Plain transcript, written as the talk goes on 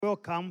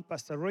Welcome,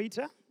 Pastor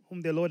Reuter, whom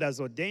the Lord has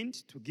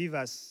ordained to give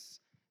us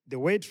the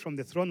word from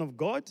the throne of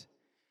God.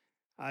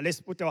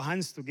 Let's put our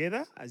hands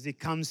together as he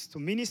comes to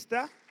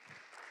minister,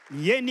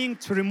 yearning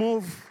to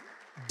remove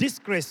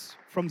disgrace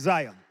from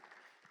Zion.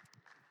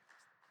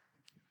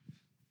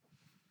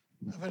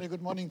 A very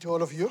good morning to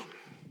all of you.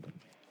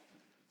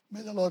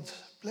 May the Lord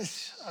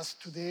bless us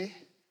today.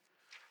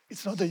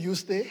 It's not a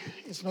use day,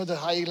 it's not a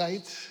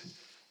highlight,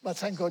 but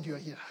thank God you're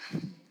here.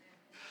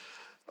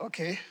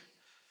 Okay.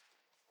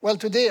 Well,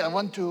 today I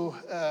want to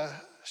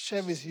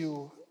share with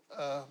you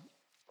a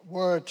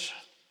word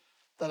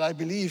that I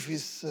believe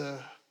is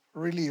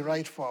really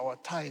right for our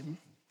time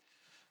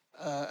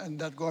and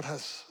that God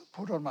has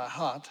put on my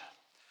heart.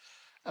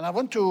 And I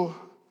want to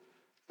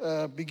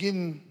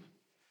begin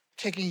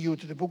taking you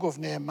to the book of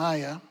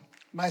Nehemiah.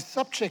 My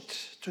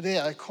subject today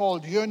I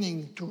called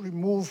Yearning to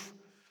Remove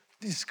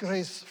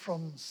Disgrace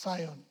from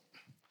Zion.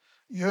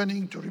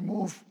 Yearning to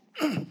remove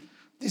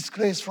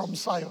disgrace from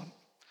Zion.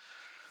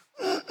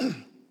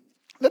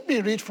 Let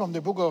me read from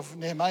the book of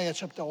Nehemiah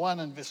chapter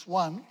 1 and verse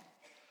 1.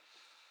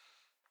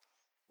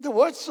 The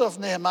words of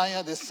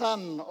Nehemiah, the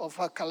son of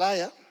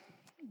Hacaliah,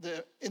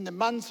 in the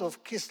month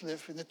of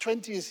Kislev, in the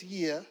 20th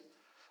year,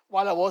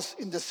 while I was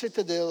in the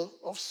citadel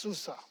of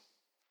Susa.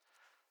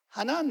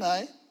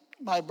 Hanani,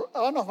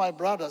 one of my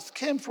brothers,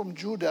 came from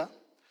Judah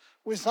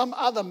with some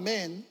other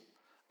men,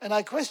 and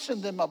I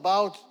questioned them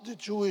about the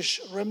Jewish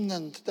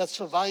remnant that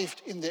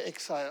survived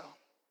exile,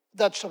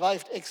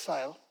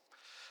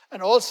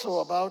 and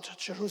also about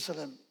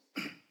Jerusalem.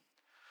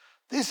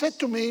 They said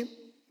to me,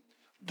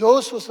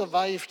 those who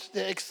survived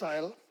the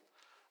exile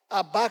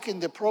are back in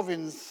the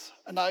province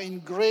and are in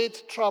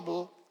great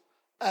trouble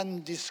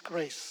and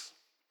disgrace.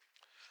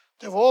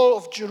 The wall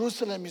of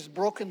Jerusalem is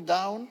broken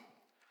down,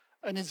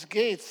 and its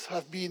gates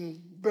have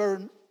been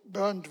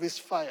burned with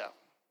fire.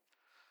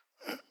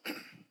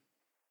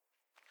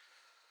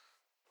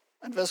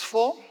 And verse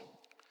 4,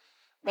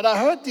 when I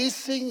heard these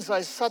things,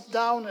 I sat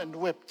down and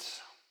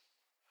wept.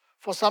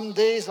 For some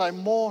days I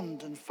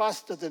mourned and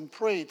fasted and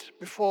prayed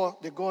before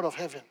the God of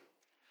heaven.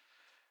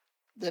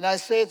 Then I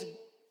said,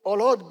 O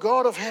Lord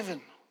God of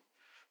heaven,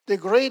 the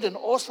great and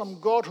awesome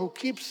God who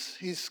keeps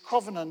his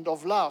covenant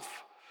of love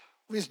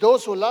with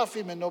those who love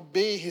him and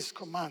obey his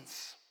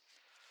commands.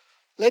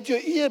 Let your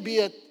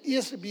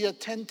ears be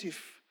attentive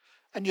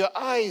and your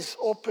eyes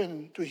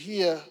open to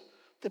hear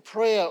the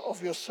prayer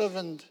of your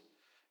servant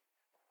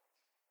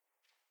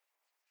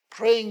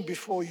praying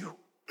before you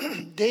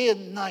day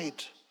and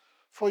night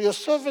for your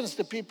servants,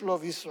 the people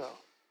of Israel.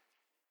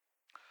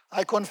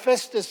 I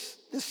confess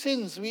the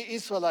sins we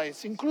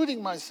Israelites,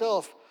 including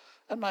myself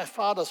and my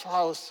father's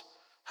house,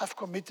 have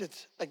committed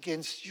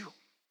against you.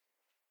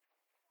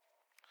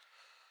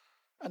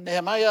 And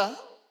Nehemiah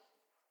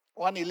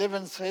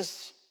 1:11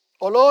 says,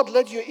 O Lord,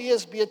 let your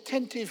ears be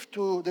attentive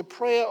to the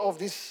prayer of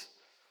this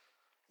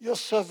your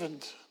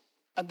servant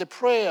and the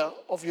prayer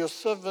of your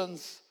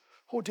servants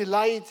who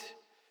delight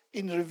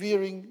in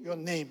revering your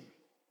name.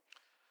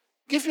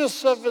 Give your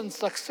servant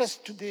success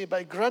today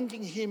by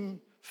granting him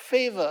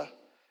favor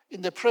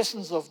in the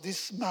presence of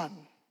this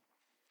man.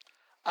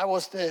 I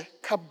was the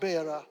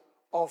cupbearer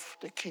of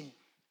the king.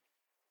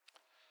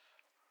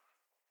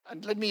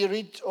 And let me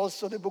read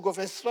also the book of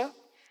Ezra.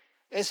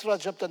 Ezra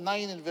chapter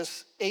 9 and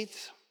verse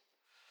 8.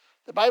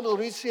 The Bible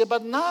reads here,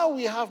 but now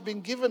we have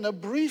been given a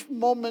brief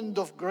moment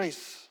of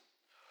grace.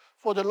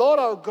 For the Lord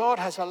our God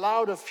has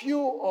allowed a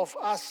few of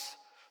us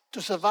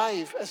to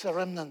survive as a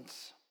remnant.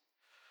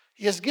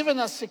 He has given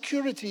us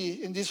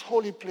security in this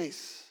holy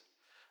place.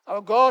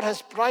 Our God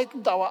has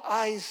brightened our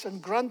eyes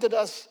and granted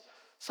us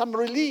some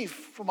relief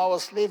from our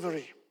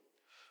slavery.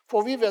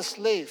 For we were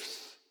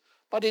slaves,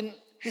 but in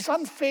his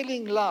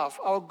unfailing love,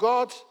 our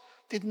God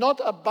did not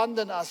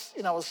abandon us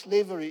in our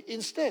slavery.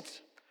 Instead,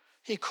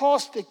 he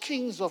caused the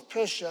kings of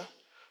Persia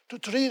to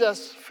treat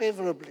us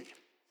favorably.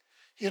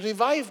 He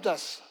revived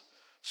us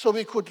so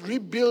we could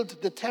rebuild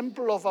the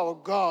temple of our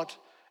God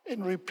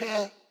and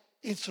repair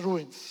its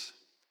ruins.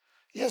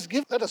 He has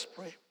given, let us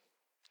pray,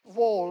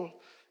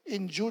 wall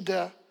in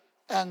Judah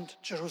and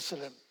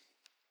Jerusalem.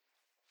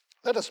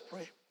 Let us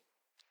pray.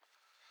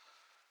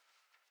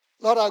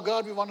 Lord our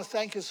God, we want to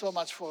thank you so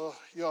much for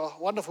your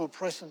wonderful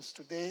presence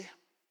today.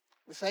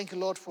 We thank you,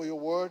 Lord, for your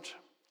word.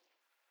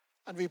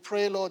 And we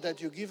pray, Lord, that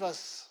you give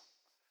us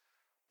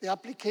the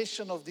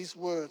application of these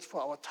words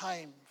for our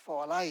time,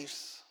 for our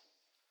lives,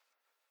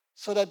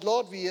 so that,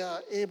 Lord, we are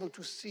able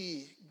to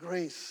see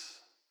grace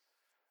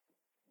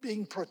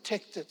being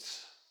protected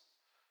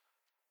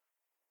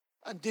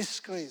and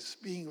disgrace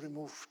being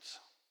removed.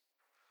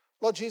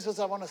 Lord Jesus,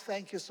 I want to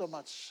thank you so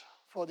much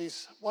for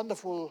this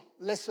wonderful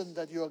lesson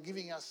that you are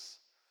giving us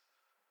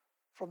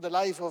from the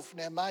life of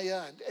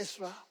Nehemiah and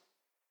Ezra,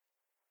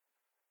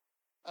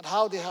 and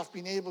how they have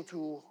been able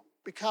to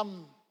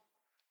become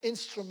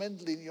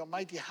instrumental in your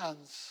mighty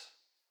hands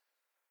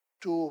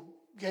to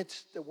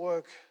get the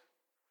work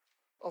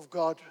of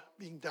God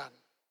being done.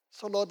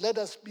 So Lord, let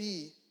us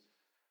be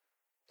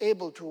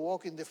able to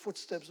walk in the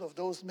footsteps of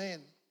those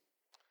men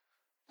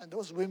and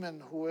those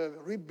women who were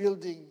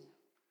rebuilding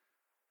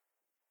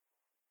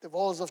the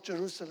walls of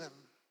Jerusalem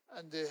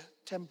and the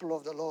temple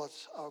of the Lord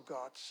our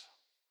God.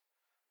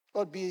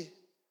 Lord, be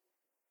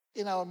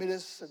in our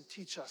midst and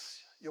teach us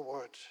your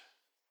word.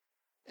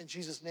 In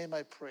Jesus' name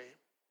I pray.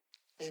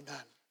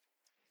 Amen.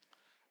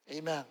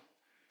 Amen.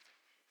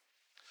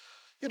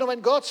 You know,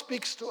 when God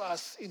speaks to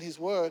us in his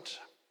word,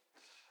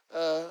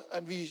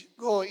 and we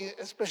go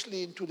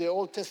especially into the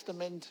Old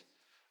Testament,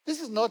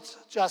 this is not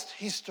just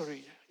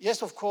history.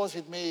 Yes, of course,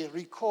 it may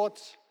record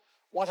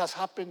what has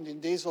happened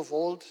in days of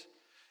old.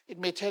 It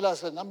may tell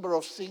us a number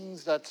of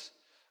things that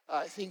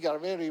I think are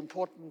very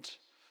important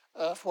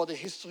for the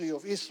history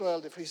of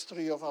Israel, the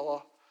history of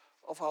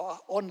our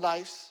own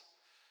lives.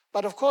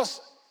 But of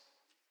course,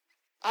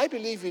 I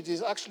believe it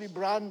is actually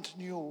brand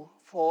new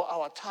for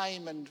our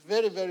time and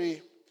very,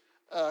 very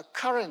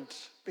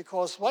current,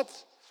 because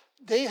what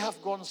they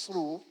have gone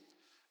through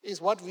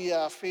is what we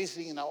are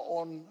facing in our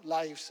own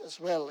lives as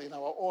well, in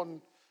our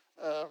own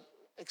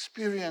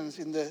experience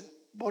in the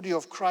body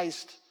of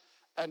Christ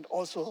and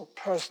also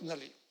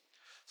personally.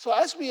 So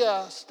as we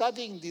are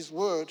studying this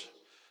word,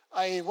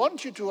 I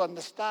want you to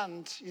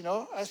understand, you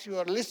know, as you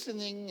are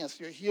listening, as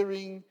you're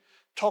hearing,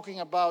 talking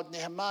about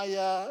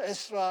Nehemiah,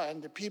 Ezra,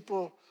 and the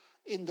people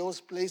in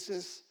those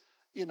places,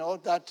 you know,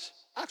 that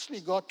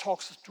actually God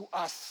talks to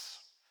us.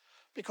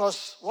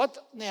 Because what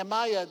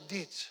Nehemiah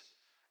did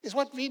is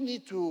what we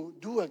need to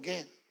do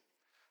again.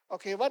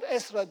 Okay, what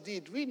Ezra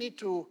did, we need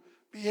to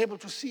be able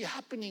to see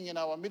happening in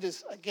our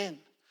midst again.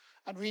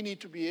 And we need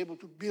to be able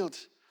to build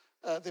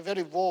the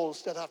very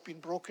walls that have been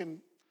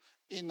broken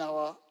in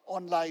our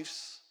own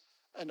lives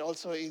and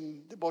also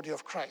in the body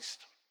of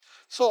Christ.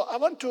 So I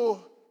want to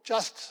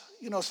just,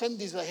 send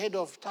this ahead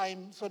of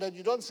time so that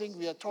you don't think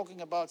we are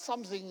talking about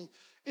something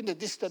in the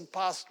distant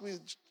past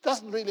which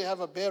doesn't really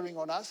have a bearing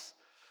on us.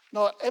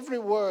 No, every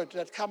word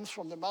that comes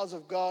from the mouth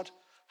of God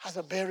has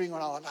a bearing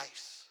on our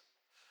lives.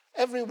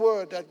 Every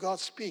word that God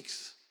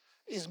speaks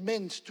is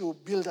meant to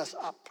build us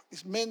up,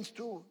 is meant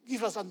to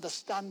give us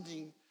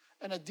understanding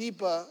and a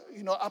deeper,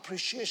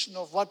 appreciation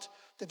of what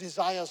the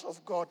desires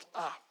of God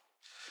are.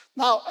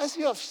 Now, as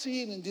you have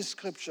seen in this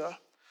scripture,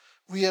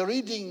 we are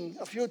reading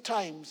a few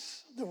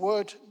times the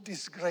word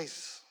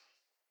disgrace.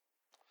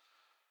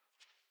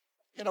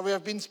 We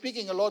have been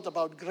speaking a lot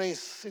about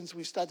grace since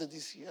we started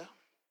this year,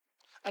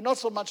 and not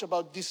so much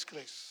about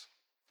disgrace.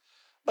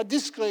 But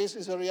disgrace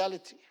is a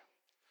reality.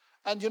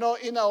 And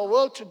in our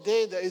world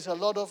today, there is a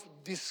lot of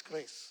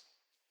disgrace.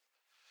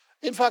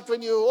 In fact,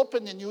 when you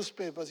open the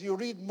newspapers, you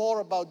read more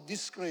about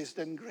disgrace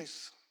than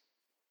grace.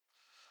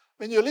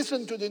 When you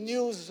listen to the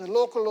news,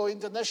 local or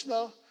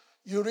international,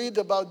 you read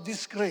about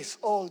disgrace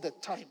all the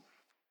time.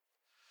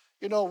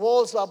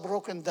 Walls are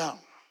broken down.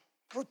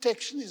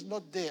 Protection is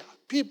not there.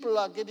 People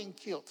are getting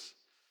killed.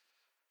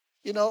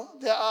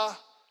 There are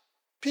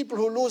people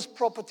who lose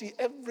property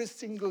every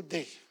single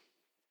day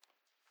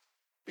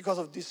because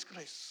of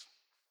disgrace.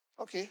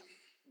 Okay?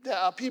 There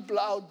are people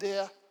out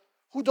there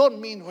who don't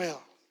mean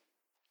well,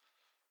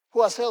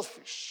 who are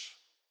selfish,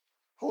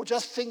 who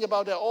just think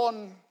about their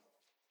own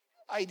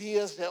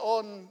ideas, their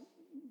own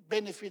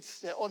benefits,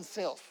 their own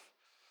self.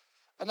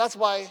 And that's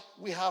why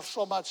we have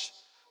so much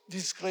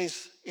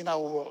disgrace in our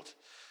world.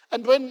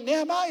 And when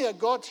Nehemiah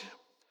got,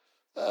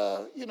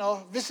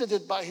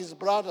 visited by his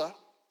brother,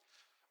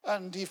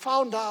 and he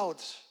found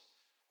out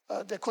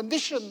the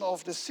condition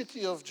of the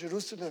city of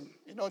Jerusalem.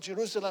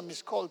 Jerusalem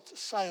is called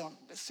Zion,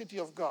 the city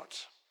of God.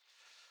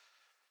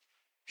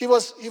 He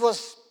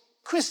was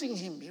quizzing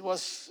him. He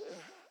was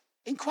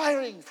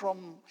inquiring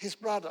from his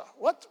brother,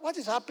 what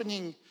is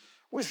happening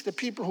with the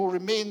people who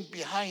remained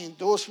behind,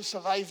 those who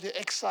survived the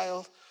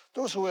exile,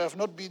 those who have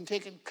not been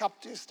taken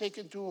captives,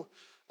 taken to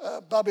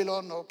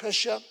Babylon or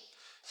Persia.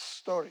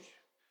 Story.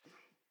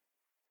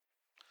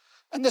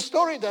 And the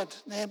story that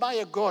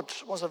Nehemiah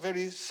got was a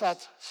very sad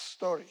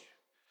story.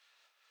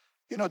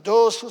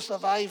 Those who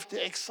survived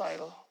the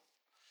exile,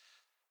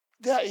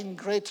 they are in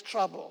great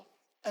trouble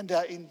and they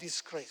are in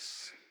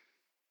disgrace.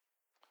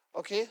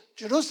 Okay?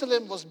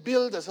 Jerusalem was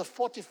built as a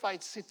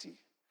fortified city.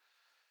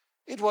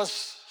 It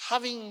was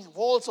having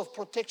walls of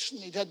protection.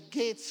 It had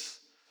gates,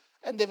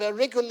 and they were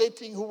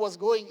regulating who was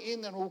going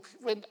in and who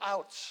went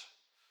out.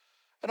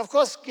 And of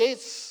course,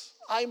 gates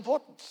are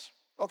important.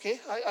 Okay?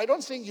 I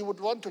don't think you would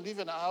want to live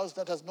in a house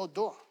that has no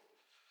door.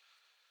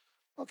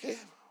 Okay?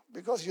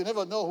 Because you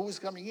never know who is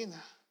coming in,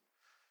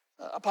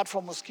 apart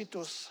from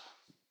mosquitoes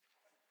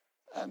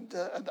and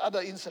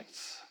other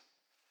insects.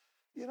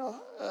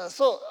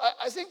 So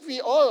I think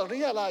we all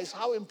realize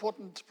how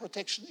important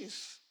protection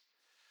is.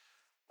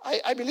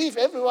 I believe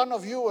every one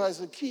of you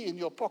has a key in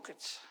your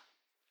pocket.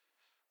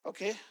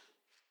 Okay?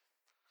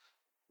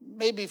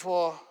 Maybe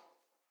for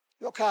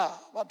your car,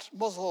 but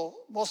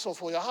more so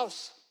for your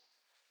house.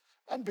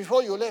 And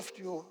before you left,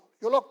 you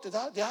locked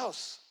the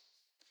house.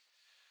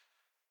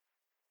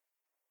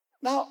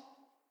 Now,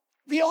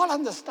 we all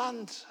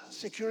understand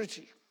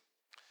security.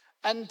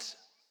 And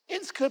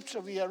in Scripture,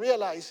 we are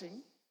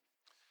realizing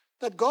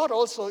that God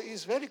also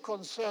is very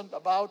concerned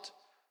about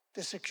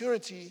the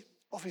security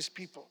of his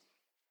people.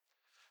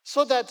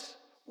 So that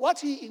what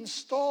he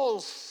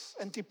installs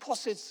and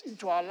deposits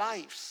into our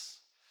lives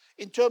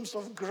in terms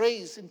of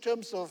grace, in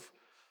terms of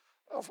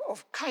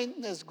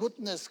kindness,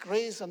 goodness,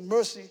 grace, and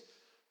mercy,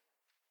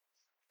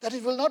 that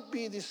it will not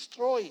be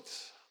destroyed,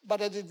 but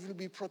that it will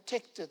be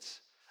protected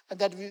and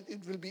that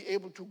it will be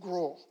able to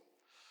grow.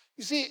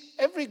 You see,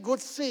 every good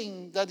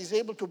thing that is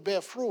able to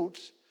bear fruit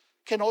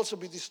can also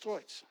be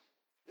destroyed,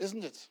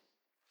 isn't it?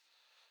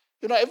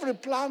 You know, every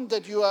plant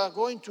that you are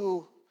going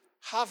to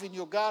have in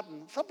your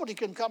garden, somebody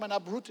can come and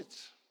uproot it,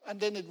 and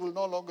then it will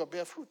no longer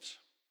bear fruit.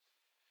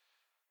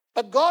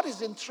 But God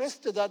is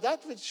interested that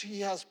that which he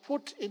has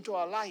put into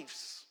our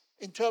lives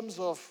in terms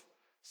of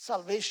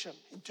salvation,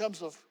 in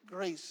terms of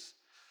grace,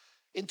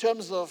 in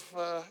terms of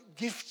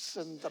gifts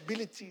and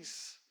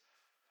abilities,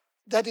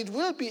 that it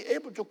will be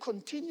able to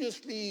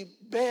continuously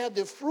bear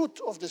the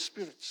fruit of the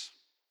Spirit.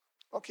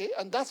 Okay,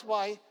 and that's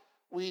why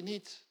we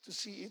need to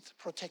see it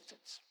protected.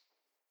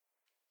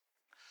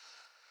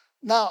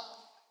 Now,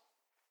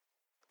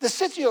 the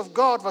city of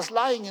God was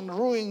lying in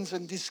ruins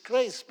and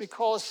disgrace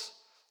because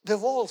the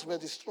walls were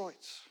destroyed.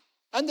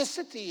 And the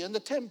city and the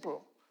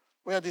temple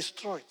were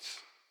destroyed.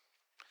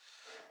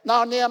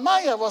 Now,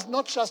 Nehemiah was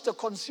not just a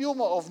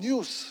consumer of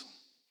news,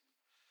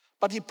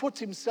 but he put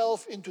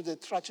himself into the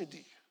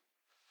tragedy.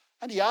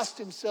 And he asked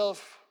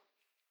himself,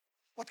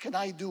 what can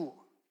I do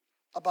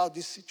about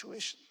this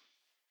situation?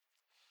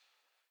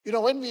 You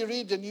know, when we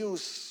read the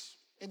news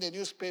in the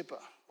newspaper,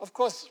 of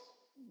course,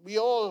 we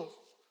all,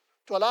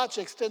 to a large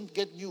extent,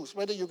 get news.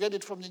 Whether you get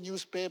it from the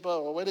newspaper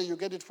or whether you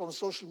get it from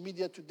social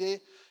media today,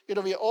 you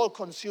know, we are all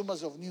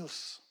consumers of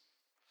news.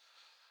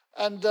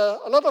 And a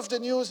lot of the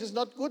news is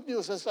not good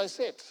news, as I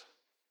said.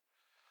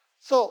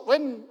 So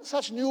when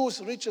such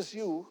news reaches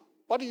you,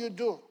 what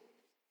do?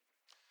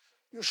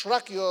 You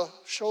shrug your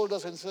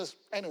shoulders and says,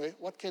 anyway,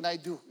 what can I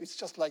do? It's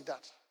just like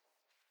that.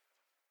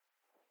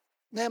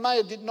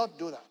 Nehemiah did not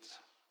do that.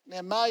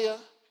 Nehemiah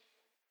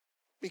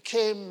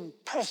became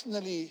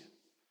personally,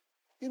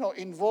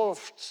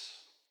 involved.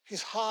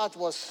 His heart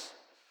was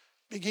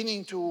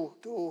beginning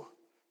to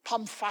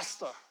pump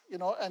faster,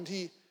 and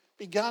he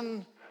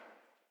began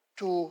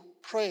to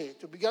pray,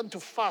 began to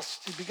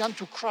fast, he began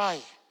to cry.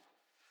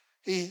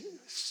 He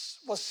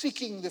was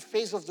seeking the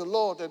face of the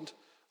Lord and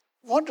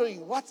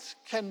wondering what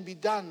can be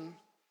done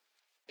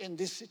in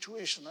this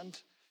situation. And,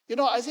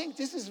 I think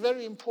this is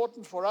very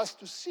important for us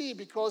to see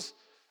because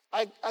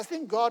I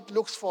think God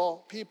looks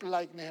for people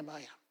like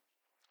Nehemiah.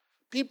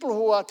 People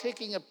who are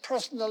taking a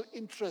personal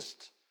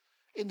interest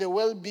in the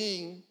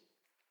well-being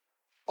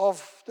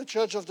of the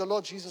church of the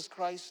Lord Jesus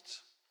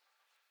Christ,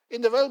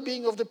 in the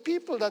well-being of the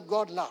people that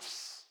God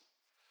loves,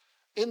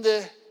 in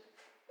the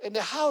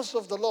house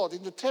of the Lord,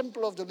 in the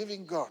temple of the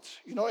living God.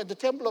 And the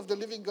temple of the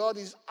living God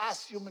is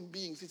us human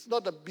beings. It's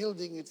not a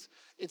building,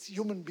 it's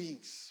human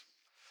beings.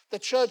 The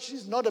church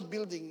is not a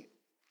building.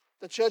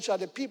 The church are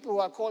the people who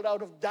are called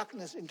out of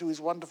darkness into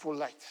his wonderful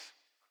light.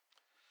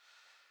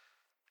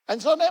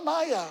 And so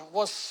Nehemiah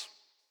was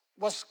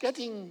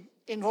getting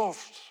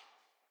involved.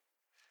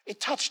 It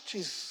touched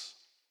his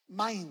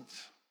mind.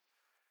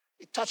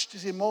 It touched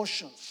his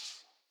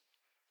emotions.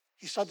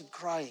 He started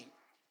crying.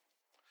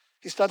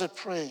 He started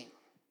praying.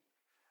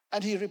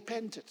 And he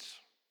repented.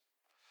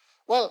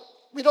 Well,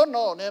 we don't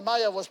know.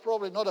 Nehemiah was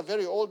probably not a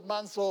very old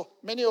man, so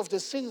many of the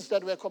sins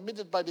that were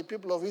committed by the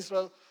people of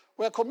Israel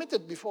were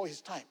committed before his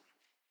time.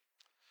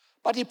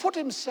 But he put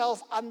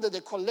himself under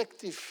the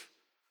collective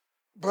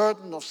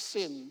burden of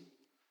sin,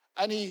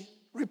 and he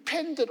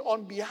repented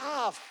on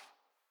behalf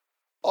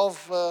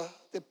of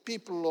the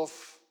people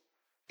of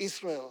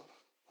Israel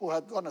who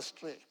had gone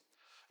astray.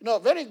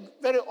 Very,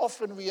 very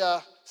often we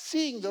are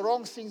seeing the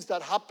wrong things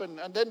that happen,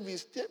 and then we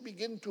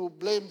begin to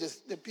blame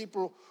the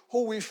people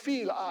who we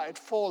feel are at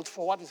fault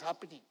for what is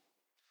happening.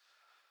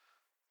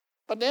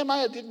 But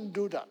Nehemiah didn't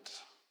do that.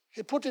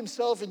 He put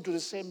himself into the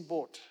same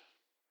boat.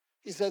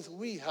 He says,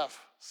 we have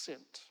sinned.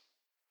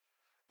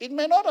 It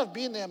may not have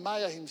been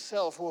Nehemiah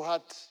himself who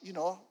had,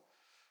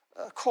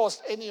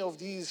 caused any of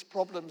these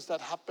problems that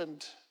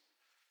happened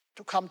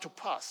to come to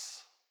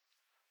pass.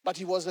 But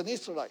he was an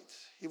Israelite.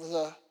 He was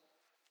a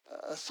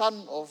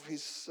son of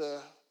his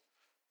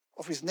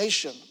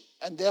nation,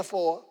 and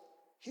therefore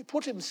he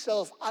put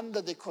himself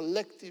under the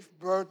collective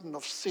burden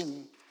of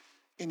sin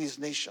in his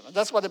nation. And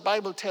that's what the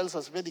Bible tells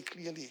us very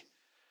clearly,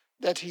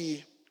 that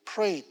he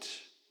prayed,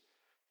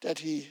 that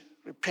he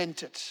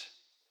repented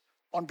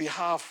on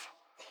behalf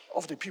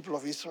of the people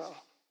of Israel.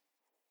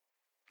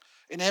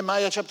 In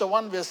Nehemiah chapter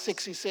 1, verse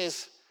 6, he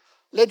says,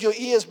 let your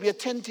ears be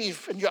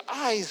attentive and your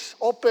eyes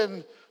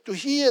open to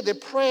hear the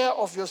prayer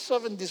of your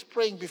servant is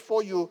praying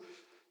before you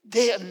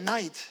day and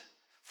night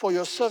for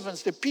your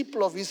servants, the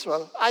people of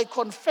Israel. I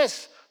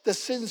confess the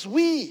sins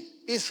we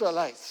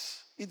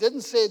Israelites. He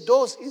didn't say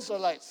those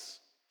Israelites.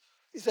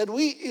 He said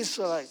we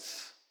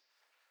Israelites,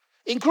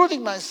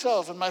 including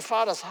myself and my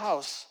father's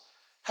house,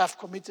 have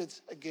committed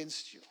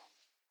against you.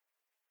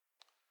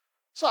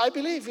 So I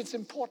believe it's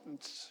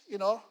important,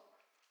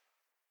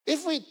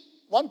 if we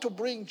want to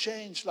bring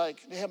change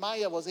like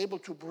Nehemiah was able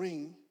to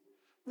bring,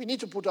 we need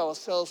to put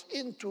ourselves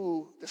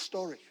into the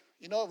story.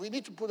 We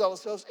need to put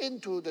ourselves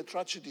into the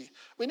tragedy.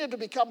 We need to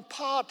become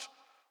part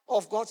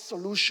of God's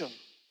solution.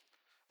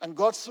 And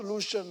God's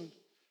solution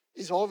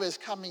is always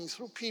coming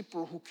through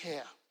people who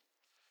care.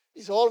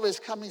 It's always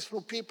coming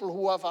through people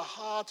who have a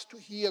heart to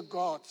hear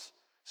God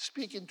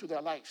speak into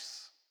their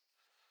lives.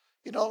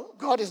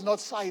 God is not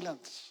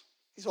silent.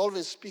 He's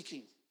always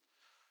speaking.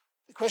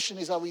 The question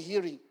is, are we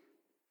hearing?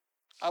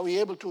 Are we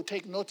able to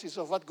take notice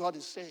of what God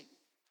is saying?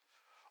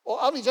 Or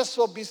are we just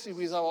so busy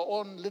with our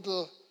own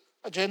little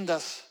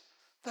agendas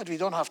that we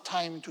don't have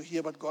time to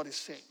hear what God is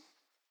saying?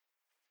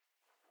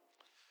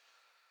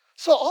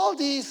 So all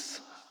these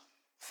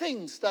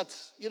things that,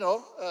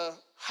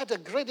 had a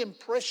great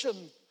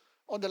impression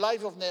on the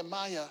life of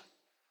Nehemiah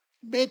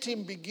made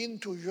him begin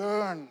to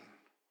yearn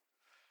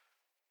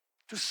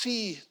to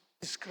see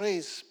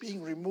disgrace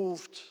being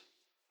removed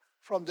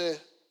from the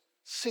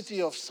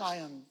city of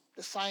Zion,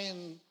 the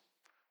Zion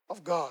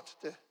of God,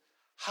 the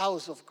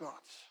house of God.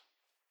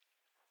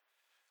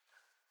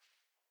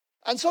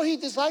 And so he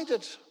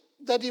decided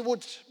that he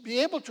would be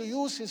able to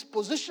use his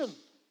position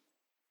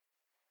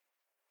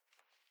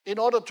in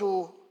order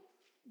to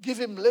give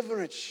him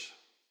leverage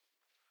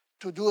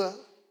to do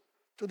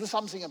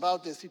something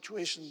about the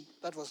situation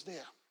that was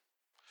there.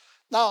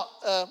 Now,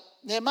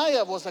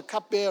 Nehemiah was a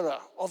cupbearer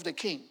of the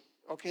king,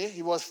 okay?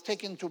 He was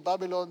taken to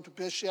Babylon, to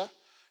Persia,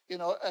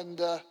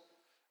 and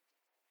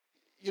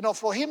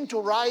for him to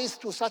rise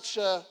to such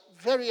a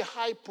very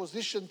high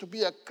position, to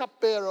be a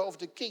cupbearer of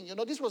the king,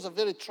 this was a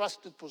very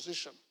trusted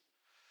position.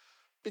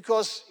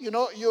 Because, you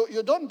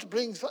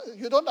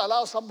don't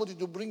allow somebody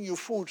to bring you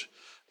food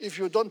if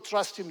you don't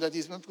trust him that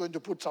he's not going to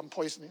put some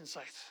poison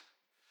inside.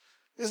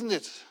 Isn't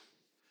it?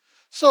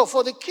 So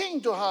for the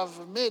king to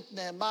have made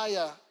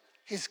Nehemiah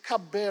his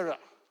cupbearer,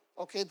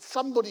 okay,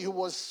 somebody who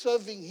was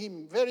serving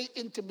him very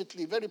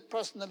intimately, very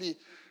personally,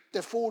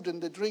 the food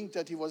and the drink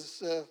that he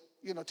was,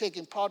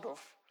 taking part of,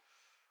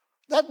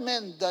 that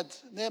meant that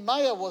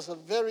Nehemiah was a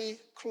very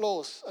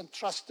close and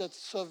trusted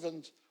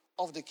servant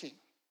of the king.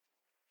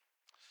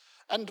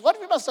 And what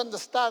we must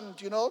understand,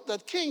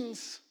 that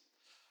kings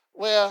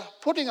were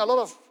putting a lot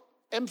of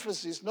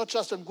emphasis, not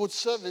just on good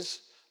service,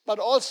 but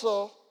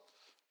also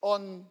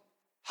on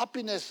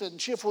happiness and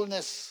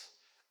cheerfulness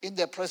in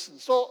their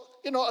presence. So,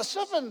 a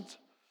servant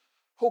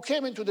who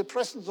came into the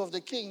presence of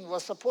the king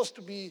was supposed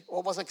to be,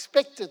 or was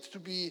expected to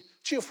be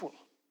cheerful.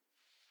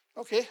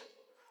 Okay?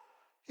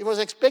 He was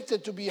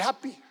expected to be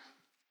happy.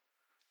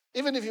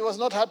 Even if he was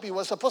not happy, he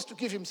was supposed to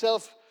give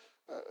himself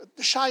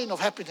the shine of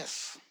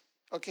happiness.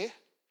 Okay?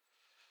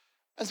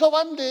 And so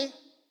one day,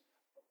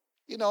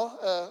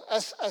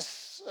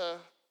 as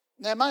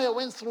Nehemiah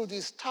went through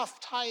this tough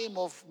time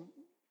of,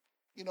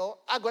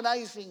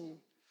 agonizing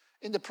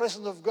in the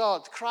presence of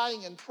God,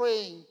 crying and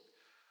praying,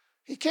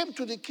 he came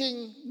to the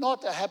king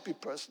not a happy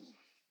person,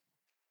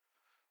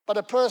 but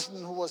a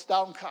person who was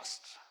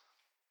downcast.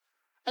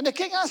 And the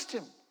king asked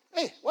him,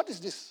 "Hey, what is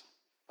this?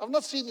 I've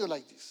not seen you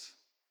like this."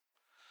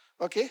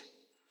 Okay?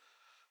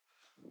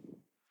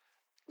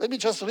 Let me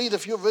just read a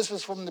few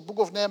verses from the book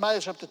of Nehemiah,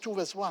 chapter 2,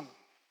 verse 1.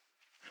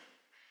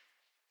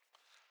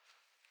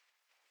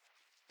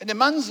 In the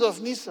month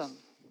of Nisan,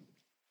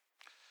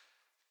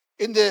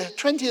 in the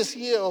 20th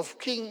year of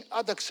King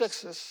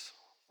Artaxerxes,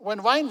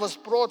 when wine was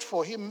brought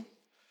for him,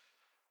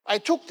 I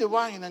took the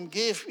wine and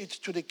gave it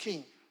to the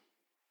king.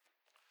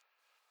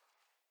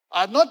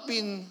 I had not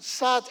been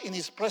sat in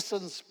his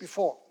presence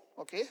before.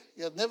 Okay?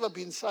 He had never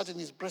been sat in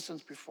his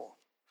presence before.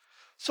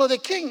 So the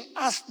king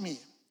asked me,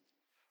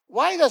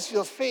 "Why does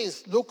your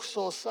face look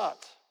so sad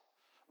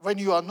when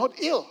you are not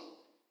ill?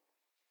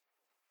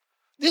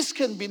 This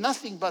can be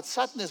nothing but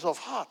sadness of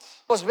heart."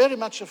 I was very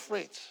much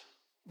afraid.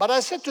 But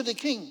I said to the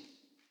king,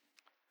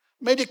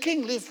 "May the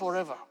king live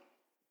forever.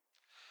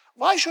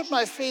 Why should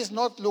my face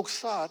not look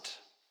sad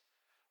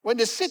when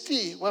the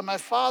city where my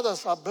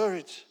fathers are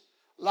buried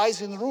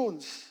lies in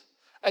ruins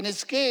and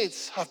its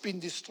gates have been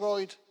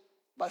destroyed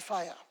by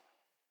fire?"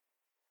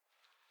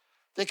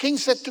 The king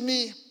said to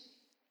me,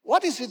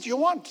 "What is it you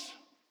want?"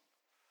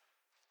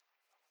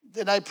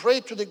 Then I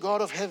prayed to the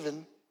God of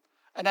heaven,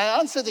 and I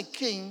answered the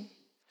king,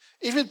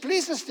 "If it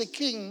pleases the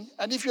king,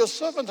 and if your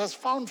servant has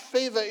found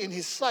favor in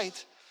his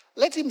sight,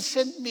 let him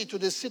send me to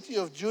the city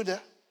of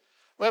Judah,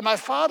 where my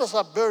fathers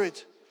are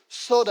buried,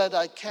 so that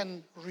I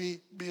can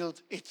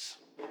rebuild it."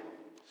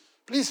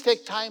 Please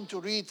take time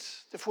to read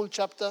the full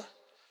chapter.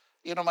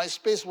 My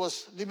space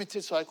was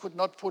limited, so I could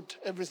not put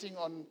everything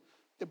on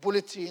the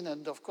bulletin,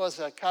 and of course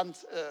I can't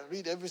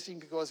read everything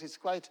because it's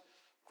quite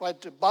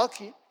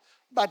bulky,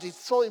 but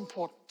it's so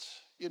important,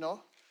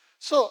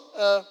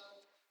 So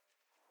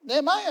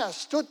Nehemiah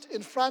stood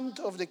in front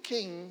of the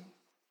king,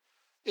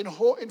 in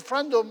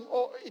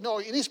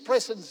his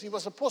presence. He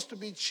was supposed to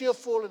be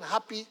cheerful and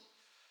happy,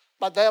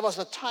 but there was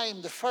a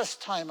time, the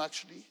first time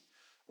actually,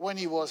 when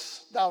he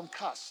was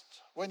downcast,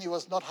 when he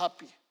was not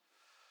happy.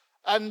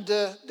 And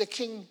the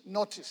king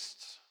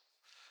noticed.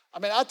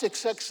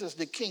 Artaxerxes,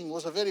 the king,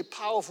 was a very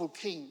powerful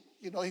king.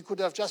 He could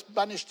have just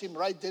banished him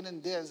right then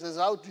and there and says,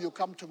 "How do you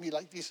come to me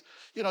like this?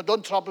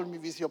 Don't trouble me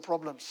with your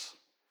problems.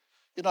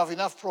 You have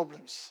enough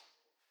problems."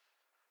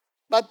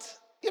 But,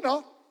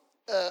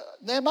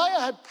 Nehemiah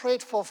had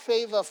prayed for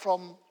favor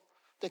from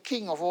the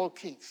King of all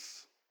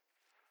kings.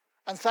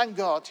 And thank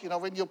God,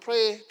 when you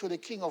pray to the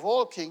King of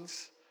all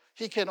kings,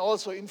 he can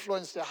also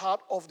influence the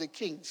heart of the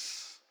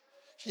kings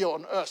here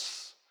on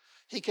earth.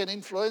 He can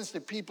influence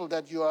the people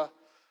that you are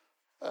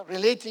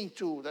relating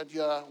to, that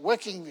you are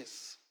working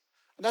with.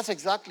 And that's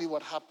exactly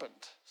what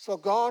happened. So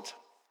God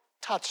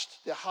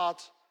touched the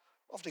heart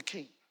of the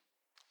king.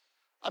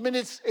 I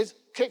mean,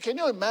 can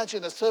you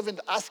imagine a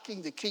servant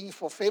asking the king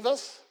for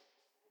favors?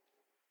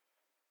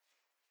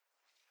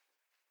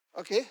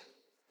 Okay?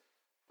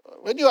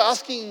 When you're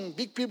asking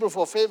big people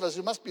for favors,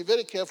 you must be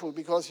very careful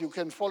because you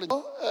can fall in.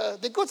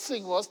 The good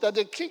thing was that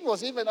the king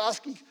was even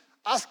asking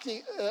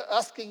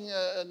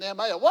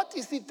Nehemiah, what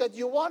is it that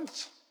you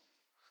want?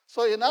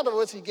 So in other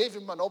words, he gave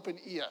him an open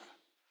ear.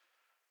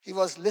 He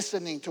was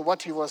listening to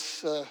what he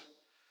was,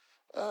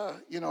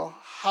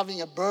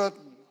 having a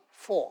burden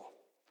for.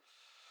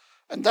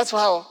 And that's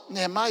how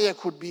Nehemiah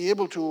could be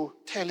able to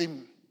tell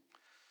him,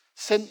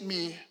 send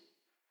me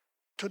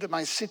to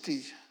my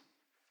city,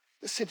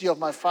 the city of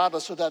my father,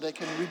 so that I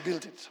can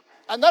rebuild it.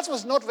 And that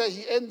was not where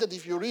he ended.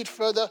 If you read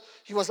further,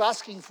 he was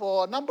asking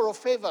for a number of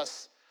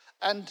favors.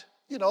 And,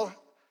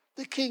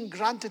 the king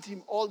granted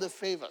him all the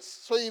favors.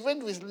 So he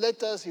went with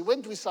letters, he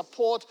went with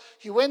support,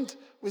 he went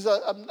with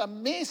an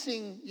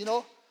amazing,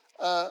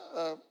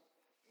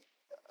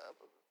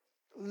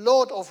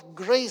 load of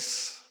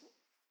grace,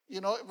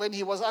 when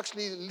he was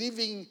actually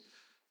leaving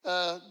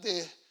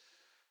the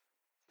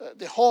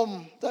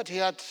home that he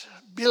had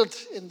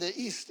built in the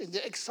east, in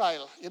the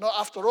exile.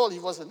 After all, he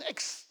was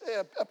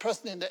a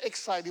person in the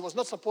exile. He was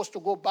not supposed to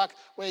go back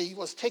where he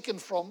was taken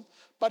from,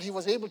 but he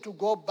was able to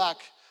go back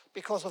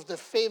because of the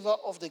favor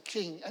of the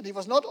king. And he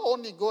was not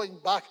only going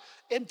back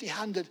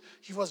empty-handed,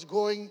 he was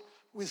going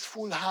with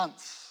full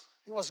hands.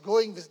 He was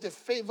going with the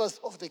favors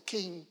of the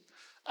king,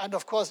 and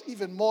of course,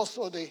 even more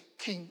so, the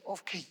King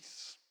of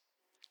Kings.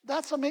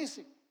 That's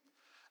amazing.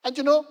 And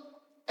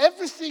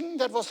everything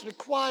that was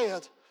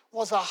required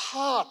was a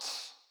heart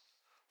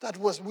that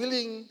was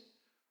willing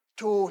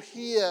to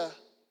hear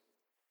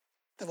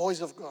the voice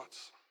of God.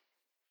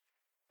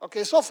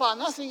 Okay, so far,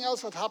 nothing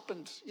else had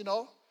happened,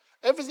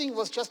 Everything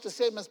was just the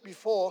same as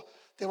before.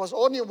 There was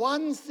only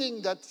one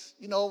thing that,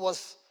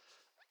 was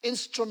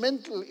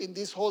instrumental in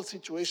this whole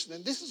situation.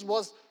 And this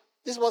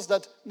was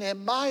that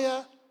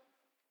Nehemiah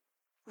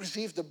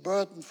received the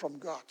burden from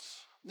God.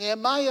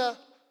 Nehemiah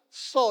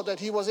saw that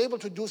he was able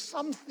to do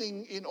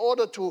something in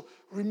order to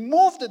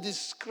remove the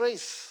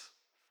disgrace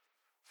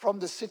from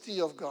the city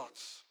of God.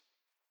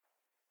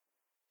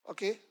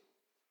 Okay?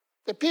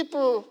 The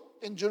people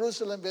in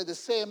Jerusalem were the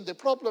same. The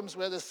problems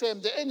were the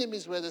same. The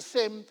enemies were the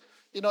same.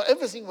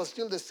 Everything was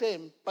still the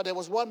same. But there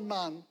was one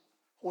man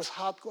whose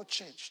heart got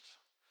changed.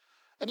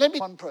 And let me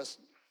one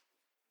person.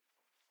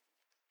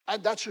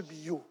 And that should be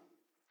you.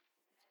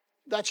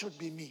 That should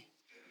be me.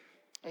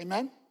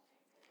 Amen?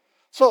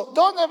 So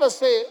don't ever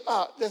say,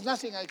 there's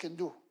nothing I can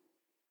do.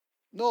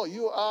 No,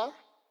 you are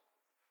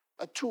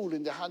a tool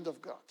in the hand of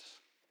God.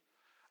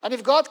 And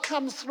if God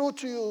comes through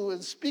to you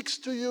and speaks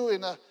to you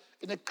in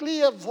a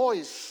clear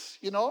voice,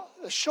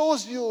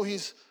 shows you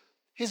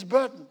his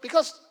burden.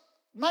 Because,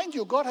 mind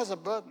you, God has a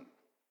burden.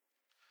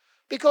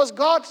 Because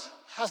God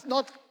has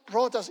not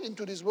brought us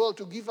into this world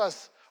to give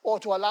us or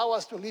to allow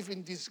us to live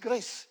in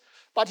disgrace.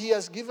 But he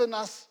has given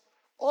us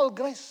all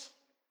grace.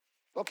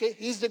 Okay?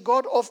 He's the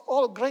God of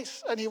all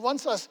grace. And he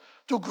wants us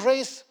to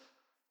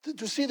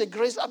see the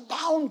grace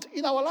abound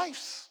in our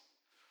lives.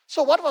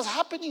 So what was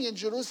happening in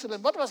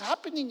Jerusalem, what was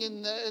happening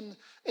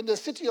in the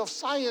city of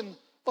Zion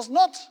was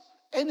not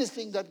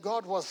anything that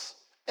God was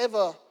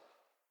ever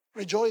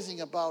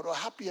rejoicing about or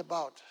happy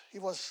about. He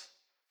was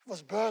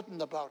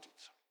burdened about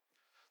it.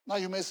 Now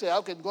you may say,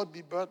 how can God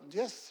be burdened?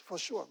 Yes, for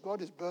sure,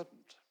 God is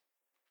burdened.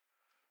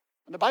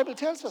 And the Bible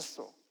tells us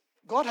so.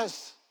 God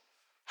has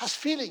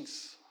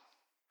feelings.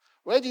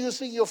 Where do you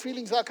think your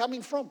feelings are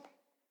coming from?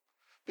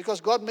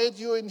 Because God made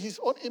you in his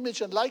own image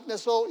and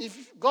likeness. So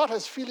if God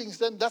has feelings,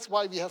 then that's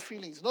why we have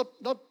feelings.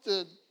 Not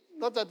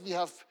that we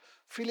have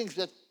feelings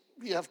that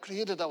we have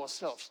created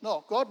ourselves.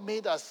 No, God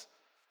made us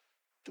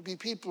to be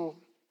people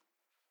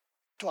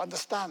to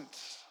understand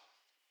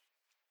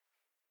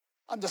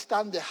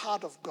the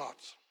heart of God.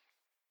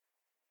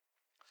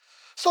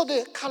 So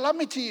the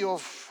calamity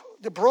of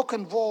the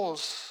broken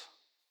walls,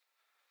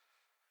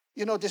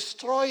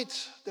 destroyed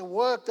the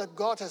work that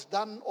God has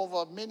done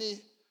over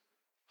many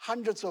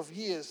hundreds of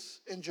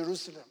years in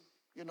Jerusalem.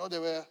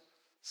 There were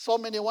so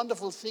many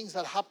wonderful things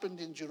that happened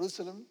in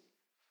Jerusalem.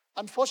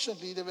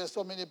 Unfortunately, there were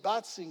so many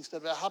bad things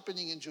that were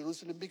happening in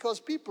Jerusalem because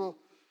people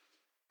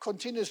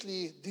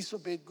continuously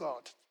disobeyed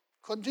God,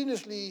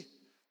 continuously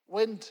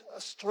went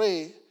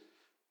astray,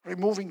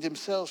 removing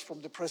themselves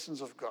from the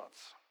presence of God.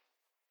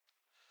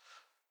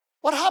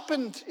 What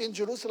happened in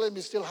Jerusalem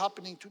is still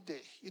happening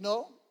today.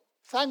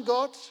 Thank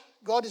God,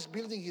 God is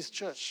building his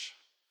church.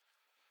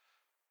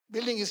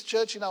 Building his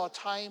church in our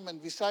time,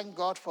 and we thank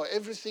God for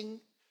everything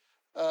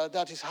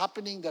that is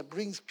happening that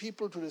brings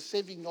people to the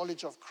saving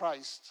knowledge of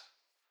Christ.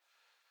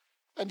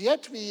 And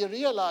yet we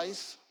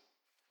realize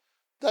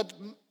that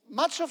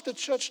much of the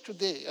church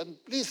today, and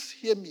please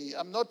hear me,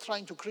 I'm not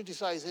trying to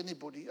criticize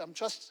anybody, I'm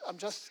just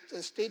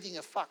stating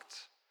a fact.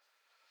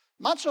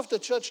 Much of the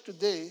church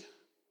today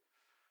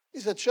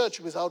is a church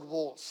without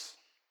walls.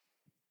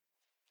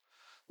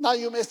 Now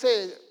you may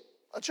say,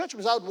 a church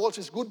without walls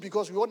is good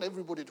because we want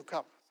everybody to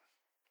come.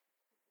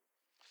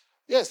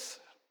 Yes,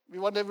 we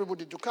want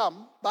everybody to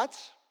come, but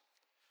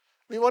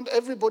we want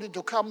everybody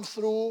to come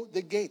through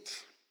the gate.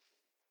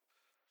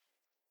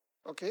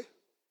 Okay?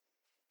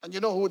 And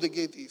you know who the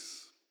gate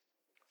is.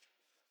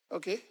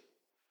 Okay?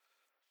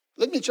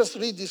 Let me just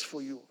read this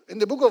for you. In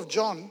the book of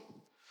John,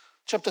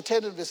 chapter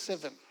 10 and verse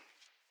 7,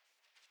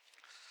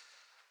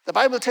 the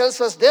Bible tells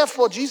us,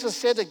 therefore Jesus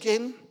said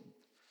again,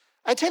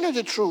 I tell you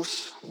the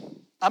truth,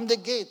 I'm the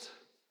gate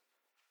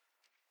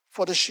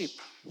for the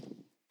sheep.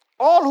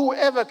 All who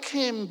ever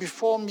came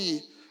before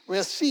me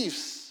were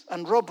thieves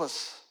and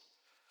robbers,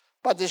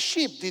 but the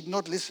sheep did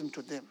not listen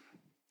to them.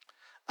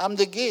 I'm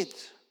the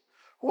gate.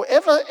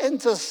 Whoever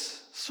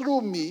enters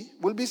through me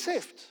will be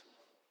saved.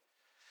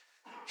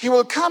 He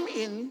will come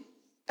in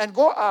and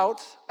go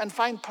out and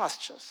find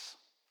pastures.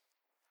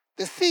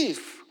 The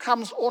thief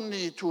comes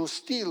only to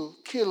steal,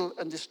 kill,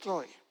 and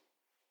destroy.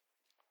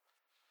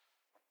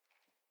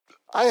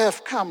 I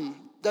have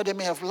come that they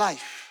may have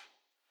life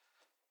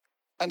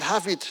and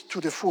have it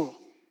to the full.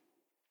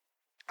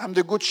 I'm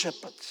the good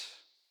shepherd.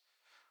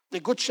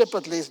 The good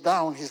shepherd lays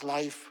down his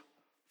life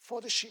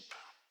for the sheep.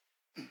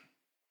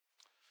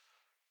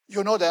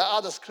 You know, there are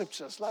other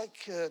scriptures,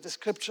 like the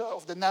scripture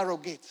of the narrow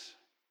gate,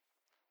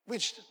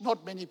 which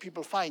not many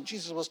people find.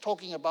 Jesus was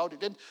talking about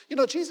it. And, you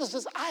know, Jesus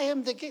says, I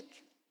am the gate.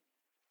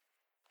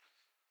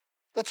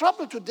 The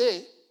trouble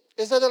today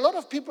is that a lot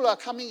of people are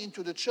coming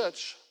into the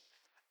church,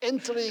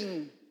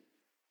 entering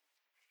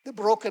the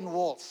broken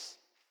walls,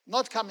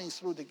 not coming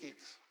through the gate.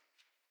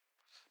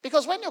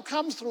 Because when you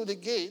come through the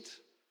gate,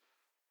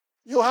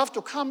 you have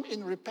to come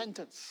in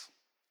repentance.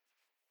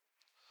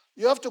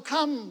 You have to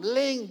come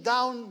laying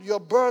down your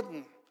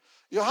burden.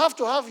 You have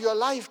to have your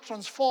life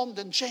transformed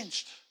and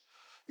changed.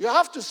 You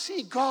have to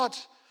see God,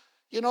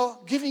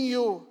 giving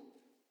you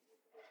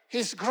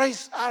his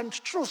grace and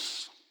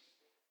truth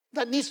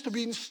that needs to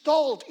be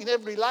installed in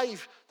every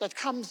life that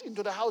comes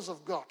into the house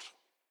of God.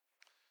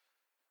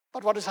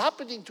 But what is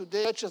happening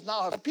today, churches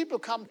now, people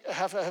come,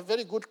 have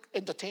very good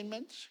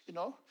entertainment,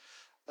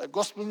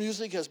 Gospel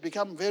music has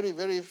become very,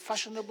 very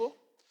fashionable.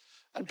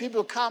 And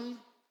people come,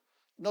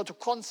 to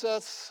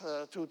concerts,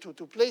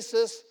 to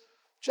places,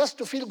 just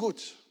to feel good.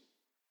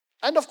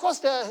 And of course,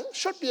 there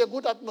should be a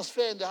good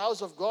atmosphere in the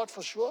house of God,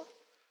 for sure.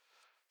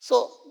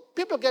 So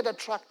people get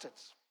attracted.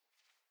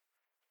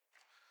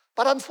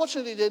 But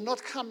unfortunately, they're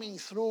not coming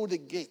through the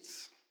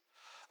gates.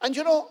 And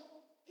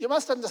you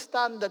must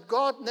understand that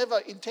God never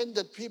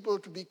intended people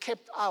to be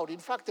kept out. In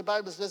fact, the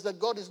Bible says that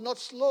God is not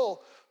slow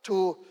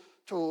to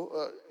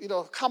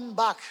come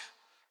back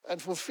and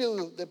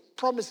fulfill the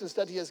promises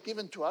that he has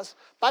given to us.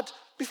 But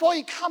before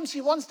he comes,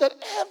 he wants that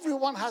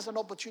everyone has an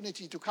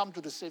opportunity to come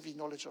to the saving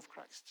knowledge of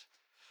Christ.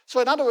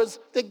 So in other words,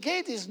 the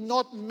gate is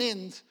not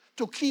meant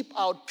to keep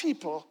out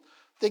people.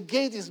 The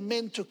gate is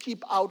meant to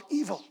keep out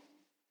evil.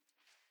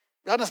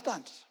 You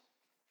understand?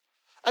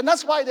 And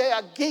that's why there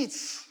are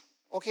gates.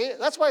 Okay,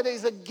 that's why there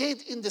is a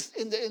gate in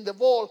the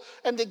wall,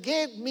 and the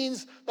gate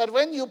means that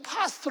when you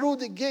pass through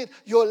the gate,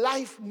 your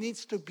life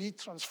needs to be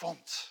transformed.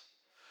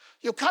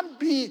 You can't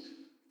be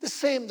the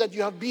same that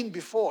you have been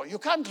before. You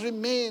can't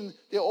remain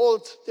the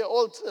old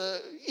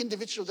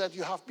individual that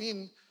you have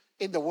been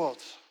in the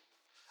world.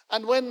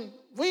 And when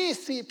we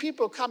see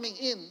people coming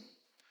in,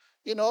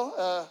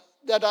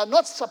 that are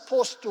not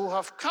supposed to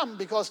have come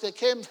because they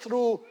came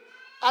through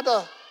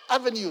other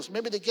avenues.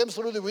 Maybe they came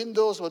through the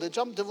windows, or they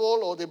jumped the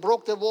wall, or they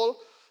broke the wall,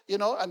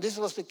 and this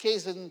was the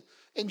case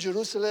in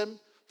Jerusalem.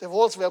 The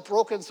walls were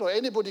broken, so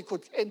anybody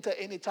could enter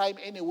anytime,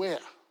 anywhere.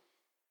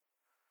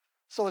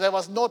 So there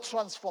was no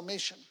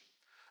transformation.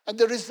 And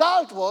the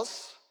result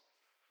was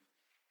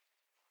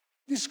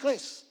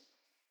disgrace.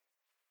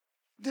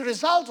 The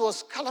result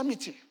was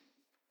calamity.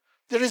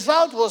 The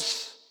result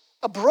was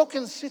a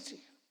broken city.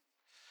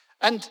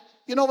 And,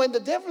 when the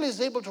devil is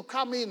able to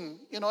come in,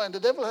 and the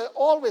devil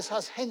always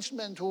has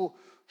henchmen who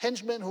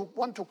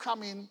want to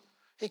come in,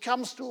 he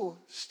comes to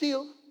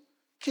steal,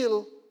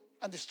 kill,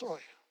 and destroy.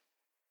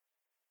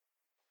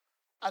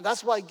 And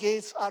that's why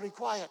gates are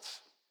required.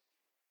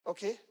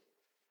 Okay?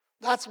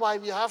 That's why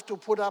we have to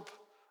put up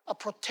a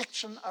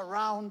protection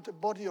around the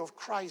body of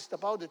Christ,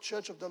 about the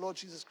church of the Lord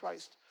Jesus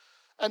Christ.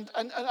 And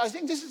I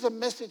think this is a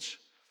message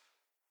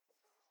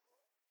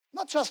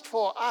not just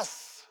for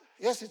us.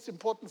 Yes, it's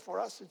important for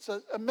us. It's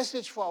a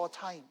message for our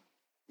time.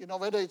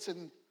 Whether it's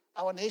in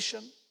our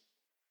nation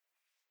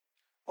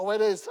or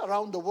whether it's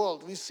around the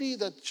world. We see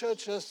that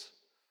churches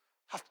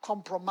have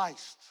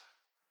compromised.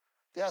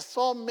 There are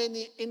so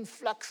many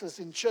influxes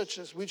in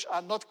churches which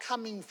are not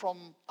coming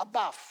from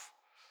above,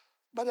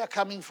 but they are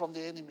coming from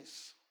the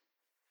enemies.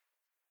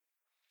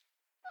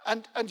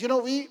 And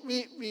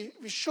we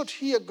should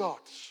hear God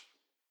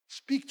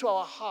speak to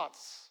our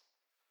hearts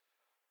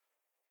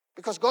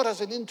Because God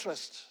has an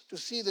interest to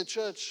see the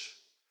church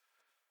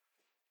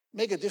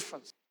make a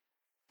difference.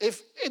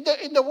 If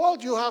in the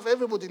world you have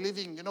everybody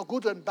living,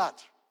 good and bad,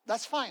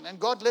 that's fine. And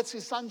God lets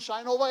his sun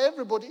shine over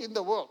everybody in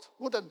the world,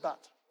 good and bad.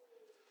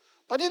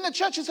 But in the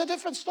church, it's a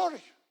different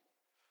story.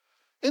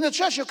 In the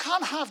church, you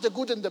can't have the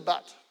good and the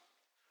bad.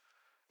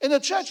 In the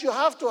church, you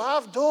have to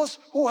have those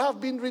who have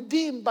been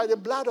redeemed by the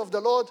blood of the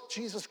Lord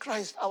Jesus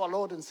Christ, our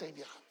Lord and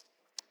Savior.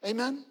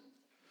 Amen?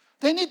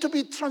 They need to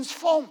be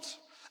transformed.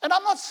 And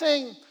I'm not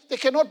saying they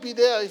cannot be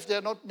there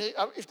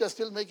if they're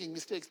still making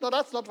mistakes. No,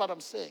 that's not what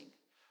I'm saying.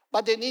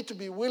 But they need to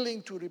be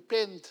willing to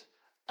repent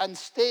and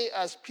stay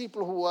as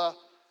people who are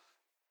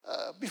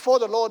before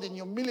the Lord in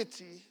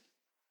humility,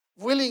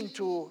 willing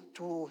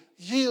to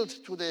yield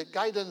to the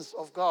guidance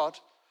of God,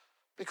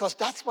 because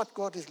that's what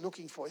God is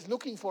looking for. He's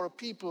looking for a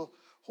people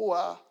who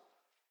are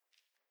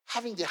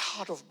having the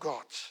heart of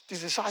God, the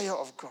desire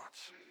of God,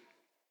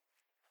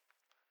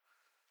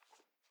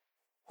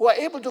 who are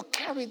able to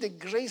carry the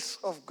grace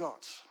of God.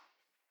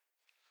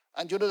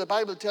 And the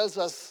Bible tells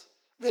us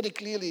very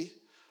clearly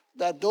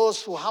that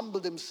those who humble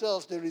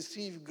themselves, they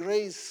receive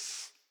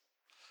grace.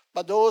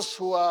 But those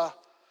who are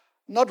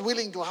not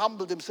willing to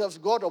humble themselves,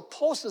 God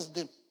opposes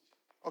them.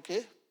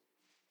 Okay?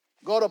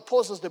 God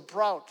opposes the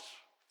proud.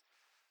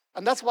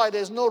 And that's why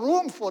there's no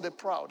room for the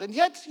proud. And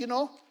yet,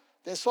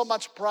 there's so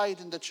much pride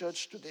in the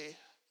church today.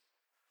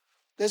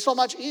 There's so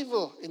much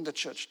evil in the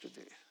church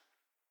today.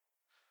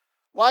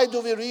 Why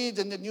do we read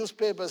in the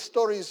newspapers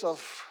stories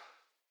of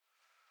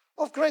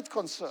great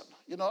concern?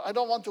 I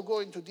don't want to go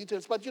into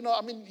details, but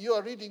you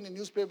are reading the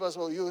newspapers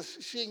or you're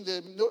seeing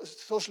the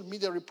social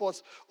media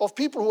reports of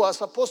people who are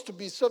supposed to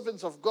be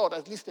servants of God.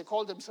 At least they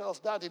call themselves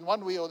that in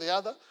one way or the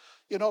other,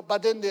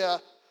 but then they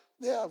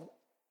are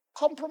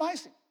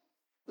compromising,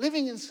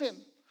 living in sin.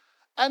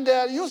 And they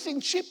are using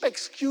cheap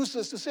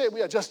excuses to say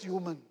we are just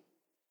human.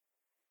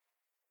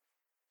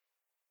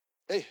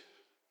 Hey,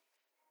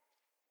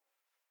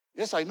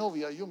 yes, I know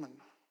we are human.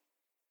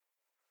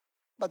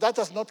 But that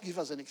does not give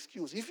us an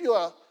excuse. If you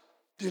are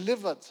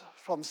delivered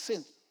from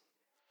sin,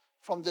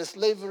 from the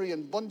slavery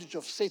and bondage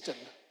of Satan,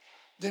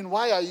 then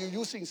why are you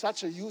using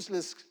such a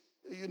useless,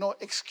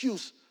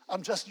 excuse?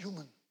 I'm just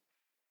human.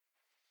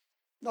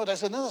 No,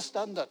 there's another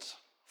standard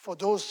for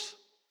those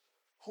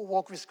who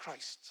walk with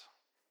Christ.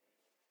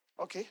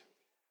 Okay?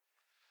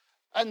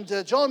 And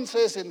John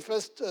says in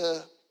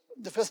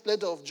the first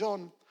letter of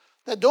John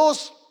that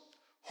those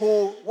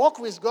who walk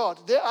with God,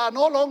 they are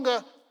no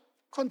longer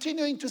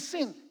continuing to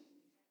sin.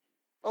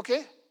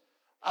 Okay?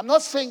 I'm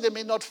not saying they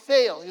may not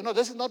fail.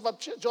 This is not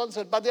what John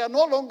said. But they are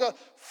no longer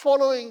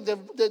following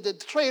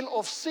the trail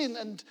of sin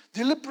and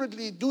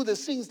deliberately do the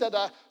things that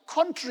are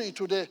contrary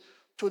to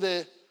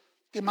the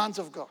demands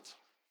of God.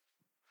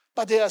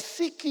 But they are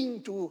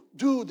seeking to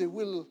do the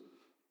will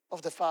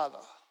of the Father.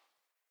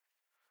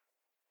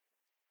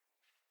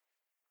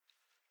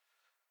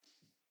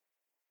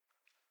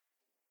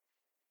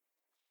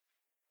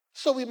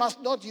 So we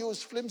must not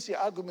use flimsy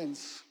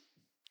arguments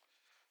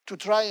to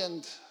try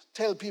and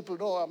tell people,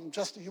 no, I'm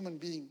just a human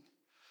being.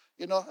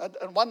 And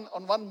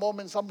on one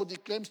moment somebody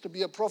claims to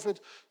be a prophet,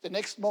 the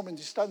next moment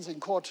he stands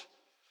in court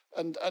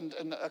and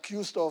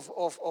accused of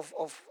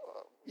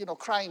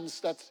crimes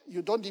that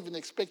you don't even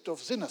expect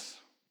of sinners.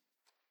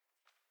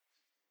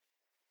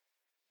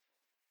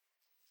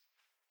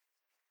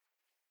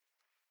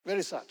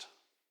 Very sad.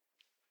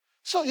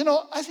 So,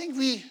 I think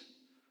we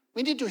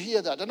need to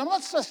hear that. And I'm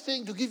not just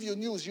saying to give you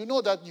news. You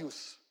know that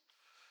news.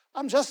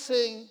 I'm just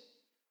saying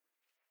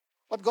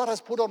what God has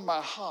put on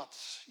my heart,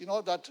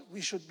 that we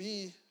should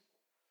be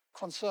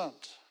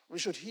concerned. We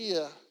should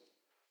hear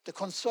the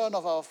concern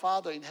of our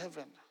Father in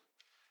heaven.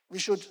 We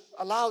should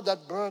allow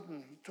that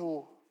burden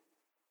to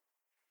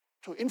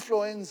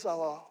influence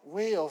our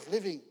way of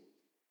living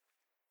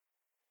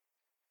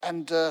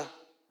and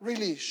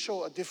really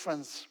show a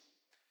difference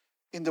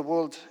in the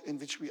world in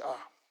which we are.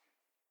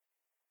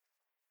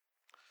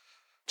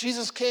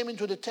 Jesus came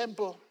into the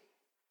temple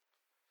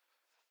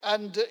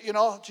and,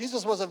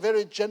 Jesus was a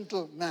very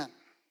gentle man,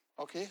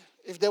 okay?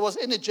 If there was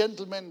any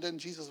gentleman, then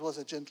Jesus was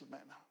a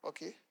gentleman,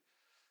 okay?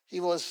 He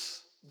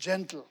was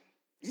gentle.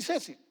 He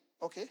says it,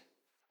 okay?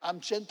 I'm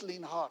gentle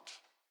in heart.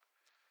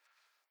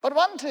 But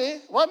one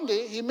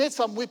day, he made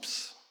some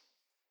whips,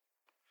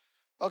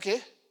 okay?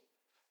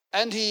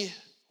 And he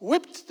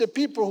whipped the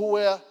people who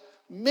were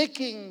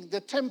making the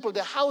temple,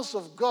 the house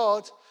of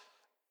God,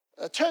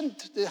 turned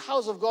the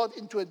house of God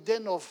into a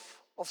den of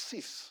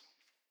thieves.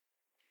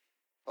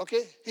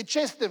 Okay? He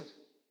chased them.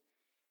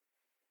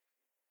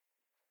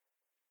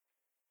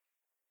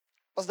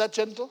 Was that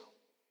gentle?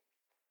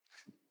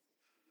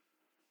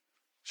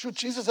 Should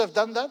Jesus have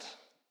done that?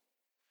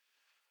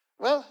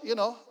 Well,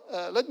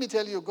 let me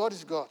tell you, God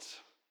is God.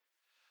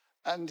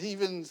 And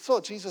even so,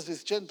 Jesus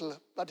is gentle,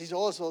 but he's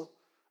also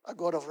a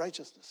God of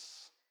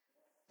righteousness.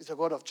 He's a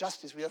God of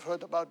justice. We have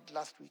heard about it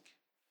last week.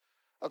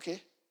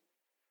 Okay?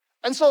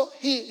 And so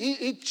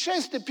he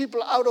chased the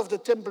people out of the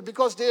temple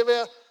because they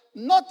were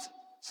not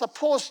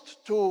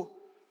supposed to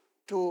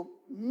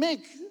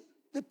make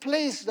the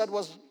place that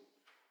was,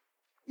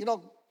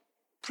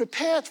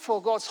 prepared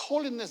for God's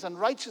holiness and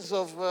righteousness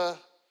of,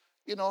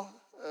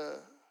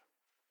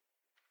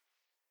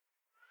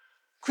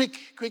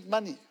 quick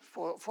money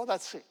for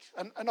that sake.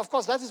 And of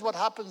course, that is what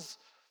happens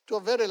to a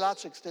very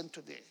large extent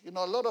today. A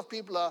lot of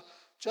people are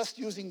just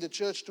using the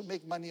church to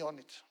make money on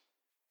it.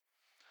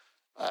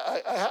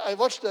 I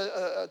watched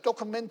a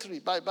documentary,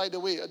 by the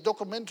way,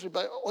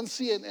 on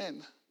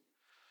CNN,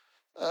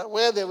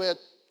 where they were,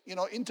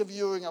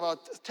 interviewing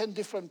about 10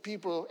 different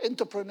people,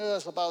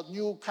 entrepreneurs, about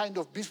new kind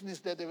of business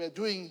that they were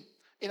doing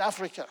in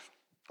Africa,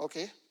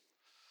 okay?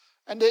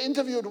 And they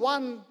interviewed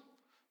one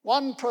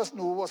person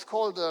who was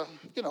called,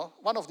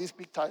 one of these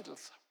big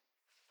titles.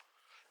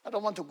 I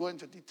don't want to go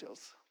into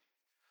details.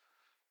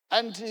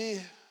 And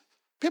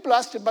people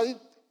asked him, but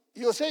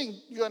you're saying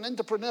you're an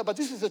entrepreneur, but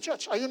this is a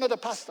church. Are you not a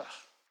pastor?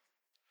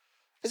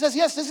 He says,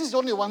 yes, this is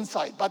only one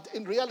side, but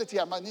in reality,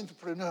 I'm an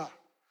entrepreneur.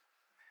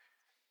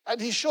 And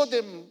he showed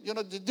them,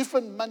 the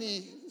different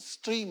money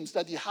streams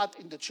that he had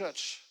in the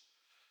church.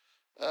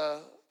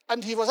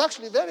 And he was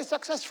actually very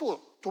successful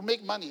to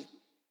make money.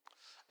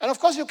 And of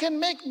course, you can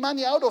make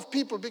money out of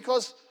people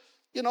because,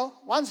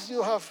 once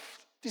you have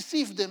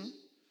deceived them,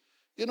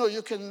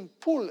 you can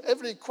pull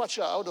every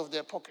kwacha out of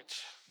their pocket,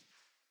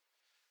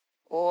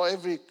 or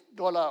every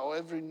dollar, or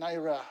every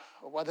naira,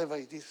 or whatever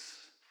it is.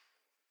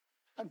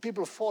 And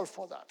people fall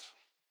for that.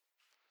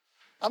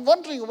 I'm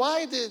wondering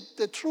why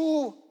the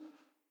true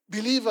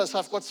believers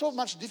have got so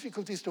much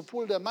difficulties to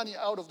pull their money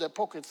out of their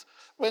pockets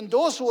when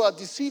those who are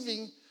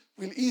deceiving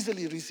will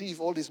easily receive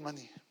all this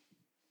money.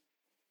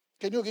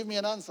 Can you give me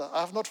an answer? I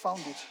have not found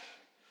it.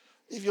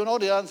 If you know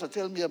the answer,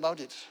 tell me about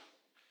it.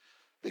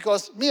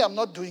 Because me, I'm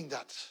not doing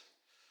that.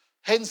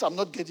 Hence, I'm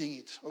not getting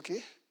it,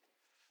 okay?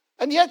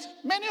 And yet,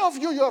 many of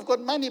you have got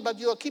money, but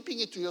you are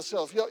keeping it to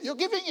yourself. You're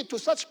giving it to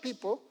such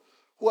people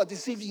who are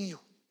deceiving you.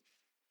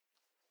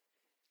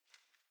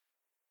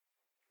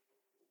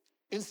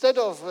 Instead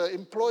of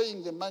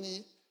employing the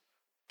money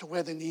to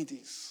where the need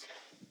is,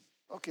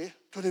 okay,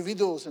 to the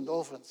widows and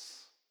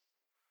orphans.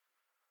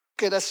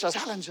 Okay, that's just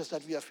challenges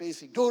that we are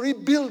facing, to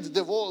rebuild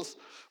the walls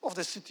of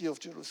the city of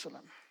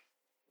Jerusalem.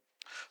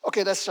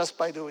 Okay, that's just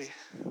by the way.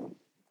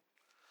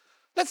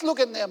 Let's look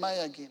at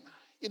Nehemiah again.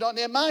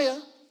 Nehemiah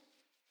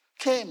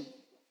came,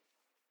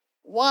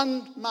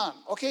 one man,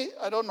 okay,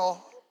 I don't know,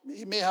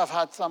 he may have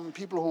had some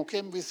people who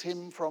came with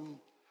him from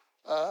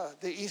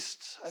the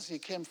east as he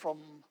came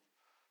from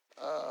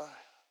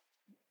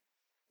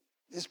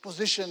his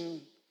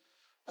position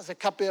as a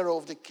cupbearer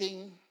of the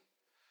king,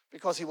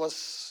 because he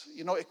was,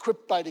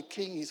 equipped by the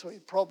king, so he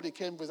probably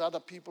came with other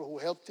people who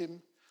helped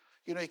him.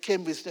 He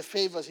came with the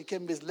favors, he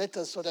came with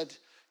letters so that,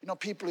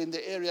 people in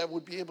the area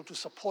would be able to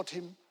support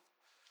him.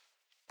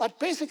 But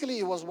basically,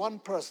 he was one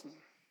person.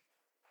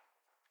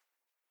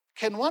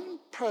 Can one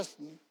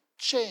person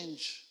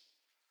change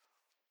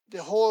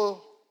the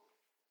whole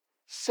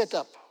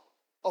setup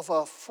of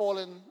a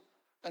fallen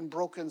and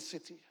broken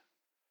city?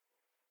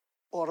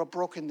 Or a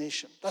broken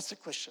nation? That's the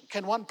question.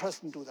 Can one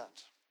person do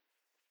that?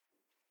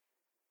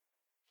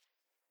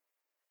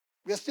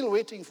 We are still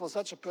waiting for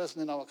such a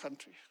person in our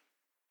country.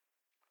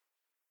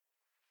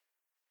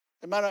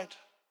 Am I right?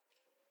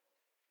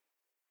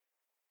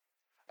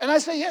 And I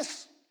say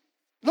yes.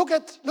 Look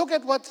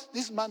at what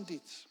this man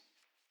did.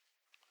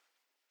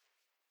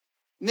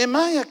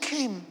 Nehemiah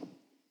came.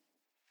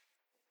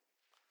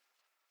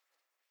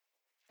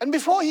 And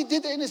before he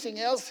did anything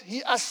else,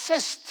 he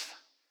assessed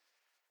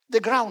the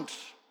ground.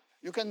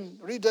 You can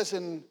read this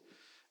in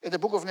the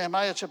book of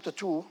Nehemiah, chapter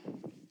 2.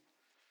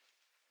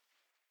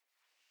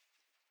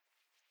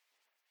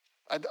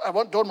 I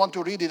don't want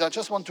to read it. I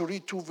just want to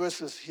read 2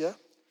 verses here.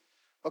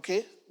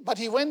 Okay? But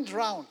he went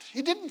round.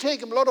 He didn't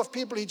take a lot of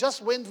people. He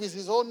just went with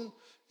his own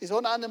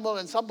animal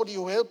and somebody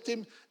who helped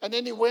him. And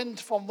then he went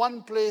from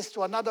one place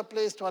to another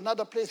place to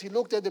another place. He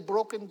looked at the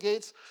broken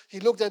gates. He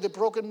looked at the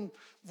broken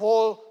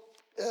walls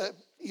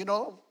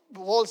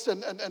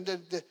and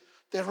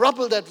the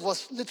rubble that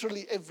was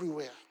literally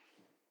everywhere.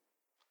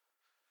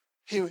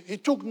 He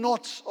took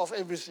notes of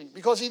everything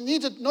because he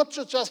needed not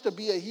just to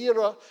be a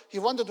hearer, he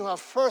wanted to have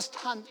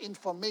first-hand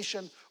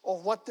information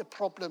of what the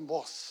problem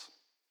was.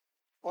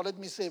 Or let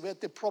me say, where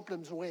the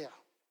problems were.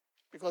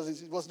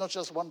 Because it was not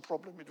just one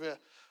problem, it were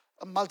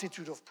a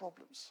multitude of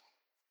problems.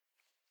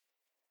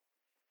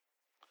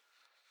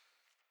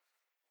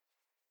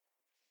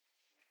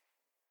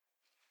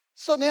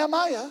 So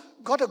Nehemiah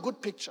got a good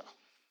picture.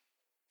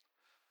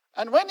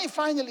 And when he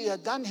finally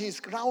had done his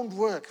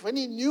groundwork, when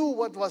he knew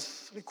what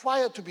was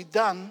required to be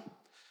done,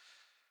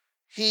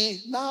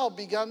 he now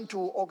began to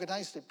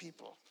organize the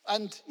people.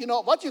 And,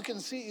 what you can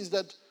see is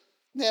that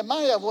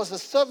Nehemiah was a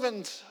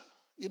servant,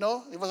 he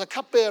was a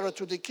cupbearer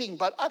to the king,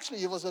 but actually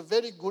he was a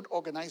very good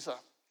organizer.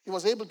 He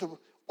was able to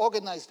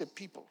organize the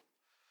people.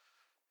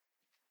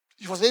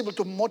 He was able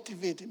to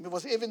motivate them. He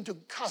was able to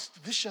cast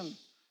vision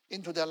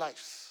into their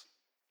lives.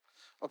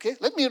 Okay,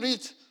 let me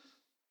read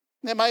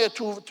Nehemiah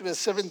 2, verse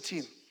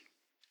 17.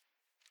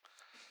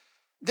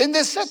 Then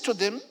I said to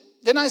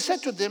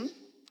them,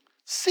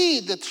 see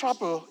the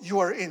trouble you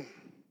are in.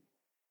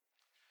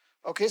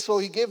 Okay, so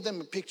he gave them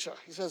a picture.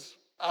 He says,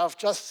 I've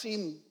just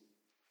seen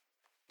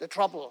the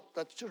trouble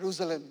that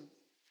Jerusalem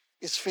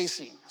is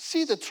facing.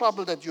 See the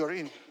trouble that you're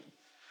in.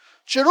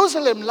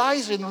 Jerusalem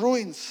lies in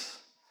ruins,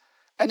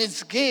 and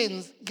its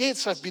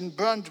gates have been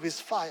burned with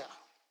fire.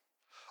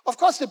 Of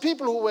course, the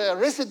people who were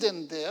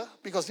resident there,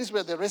 because these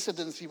were the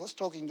residents he was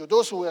talking to,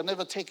 those who were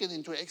never taken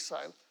into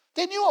exile,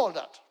 they knew all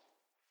that.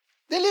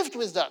 They lived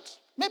with that.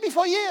 Maybe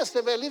for years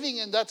they were living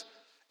in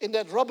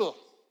that rubble,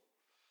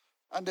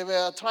 and they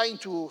were trying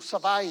to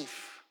survive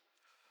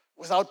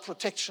without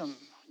protection,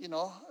 in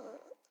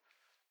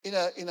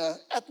an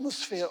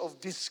atmosphere of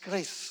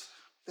disgrace.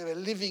 They were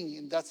living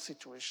in that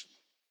situation.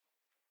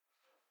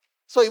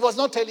 So he was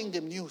not telling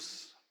them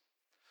news.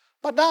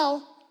 But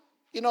now,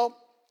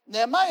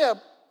 Nehemiah,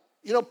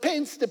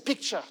 paints the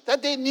picture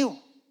that they knew.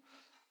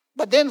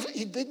 But then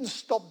he didn't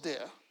stop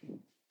there.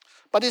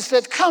 But he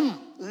said,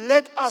 come,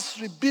 let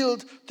us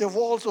rebuild the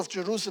walls of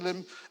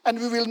Jerusalem, and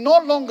we will no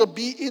longer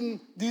be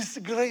in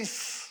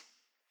disgrace.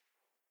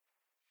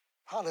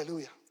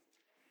 Hallelujah.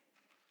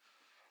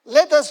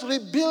 Let us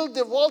rebuild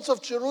the walls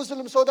of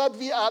Jerusalem so that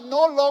we are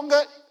no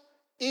longer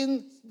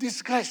in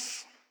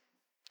disgrace.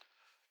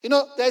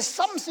 There's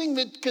something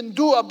we can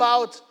do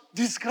about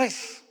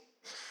disgrace.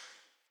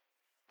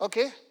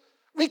 Okay?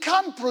 We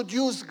can't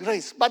produce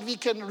grace, but we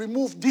can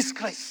remove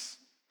disgrace.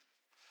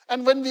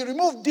 And when we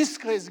remove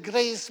disgrace,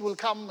 grace will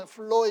come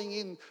flowing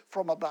in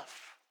from above.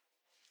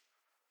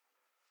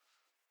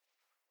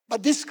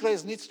 But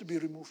disgrace needs to be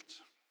removed.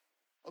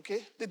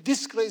 Okay? The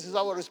disgrace is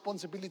our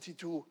responsibility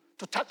to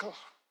tackle,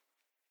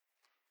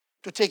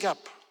 to take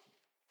up,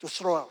 to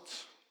throw out.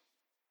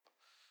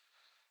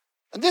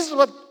 And this is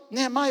what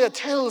Nehemiah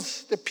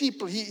tells the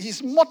people.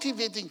 He's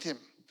motivating them.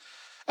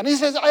 And he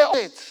says, I owe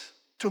it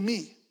to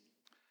me.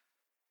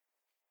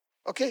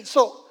 Okay,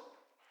 so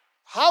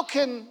how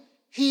can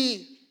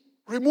he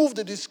remove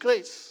the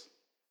disgrace?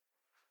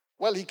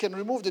 Well, he can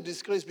remove the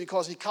disgrace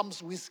because he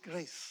comes with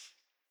grace.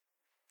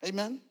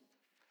 Amen?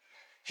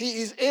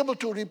 He is able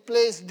to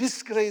replace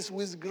disgrace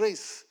with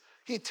grace.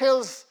 He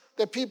tells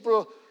the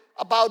people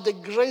about the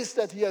grace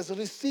that he has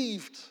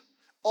received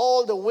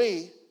all the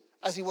way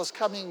as he was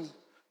coming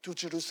to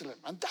Jerusalem.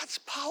 And that's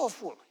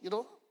powerful,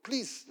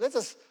 Please, let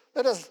us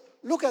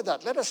look at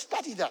that. Let us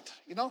study that,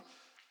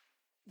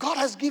 God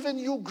has given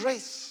you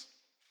grace.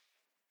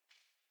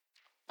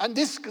 And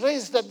this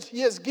grace that he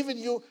has given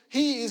you,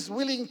 he is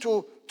willing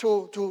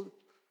to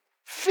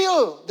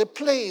fill the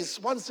place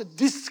once the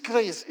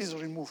disgrace is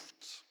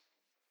removed.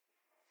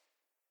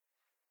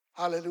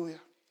 Hallelujah.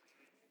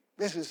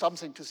 This is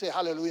something to say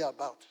hallelujah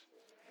about.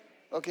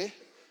 Okay?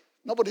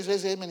 Nobody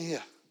says amen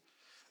here.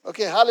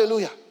 Okay,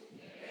 hallelujah.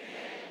 Amen.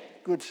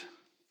 Good.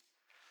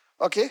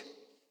 Okay?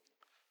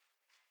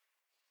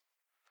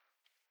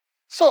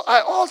 So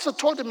I also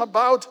told him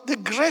about the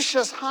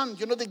gracious hand,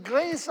 the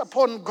grace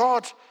upon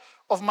God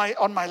on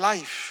my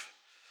life.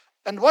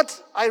 And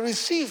what I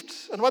received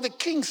and what the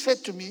king said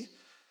to me.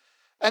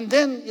 And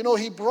then,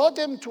 he brought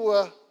them to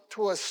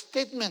a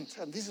statement,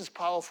 and this is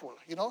powerful,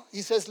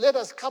 He says, let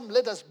us come,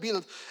 let us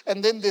build.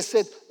 And then they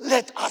said,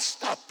 let us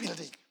start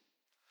building.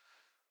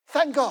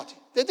 Thank God.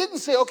 They didn't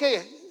say,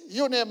 okay,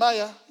 you,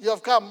 Nehemiah, you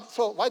have come,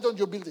 so why don't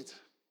you build it?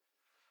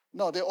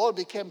 No, they all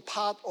became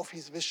part of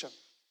his vision.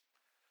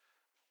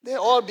 They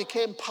all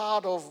became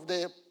part of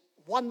the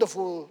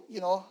wonderful,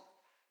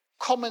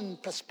 common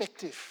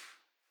perspective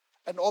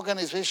and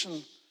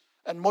organization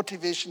and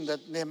motivation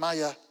that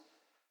Nehemiah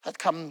had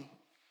come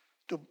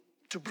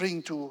to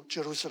bring to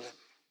Jerusalem.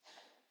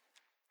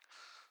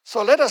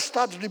 So let us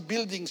start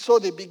rebuilding. So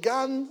they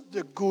began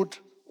the good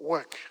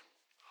work.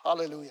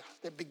 Hallelujah.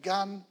 They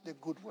began the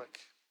good work.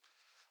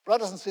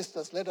 Brothers and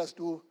sisters, let us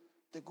do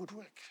the good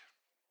work.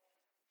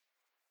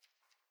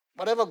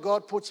 Whatever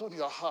God puts on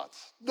your heart,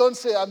 don't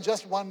say, I'm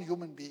just one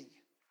human being.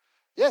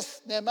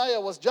 Yes,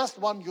 Nehemiah was just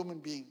one human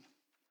being,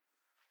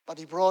 but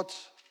he brought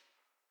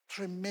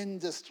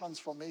tremendous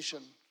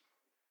transformation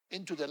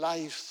into the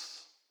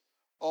lives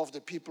of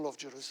the people of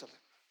Jerusalem.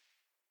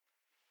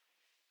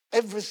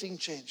 Everything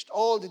changed.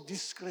 All the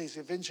disgrace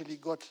eventually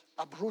got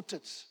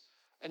uprooted,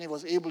 and he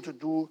was able to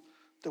do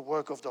the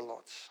work of the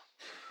Lord.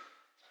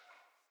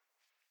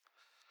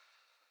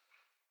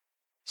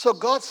 So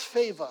God's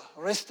favor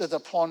rested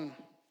upon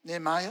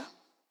Nehemiah,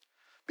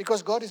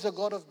 because God is a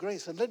God of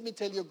grace. And let me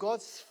tell you,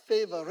 God's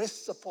favor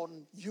rests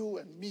upon you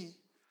and me,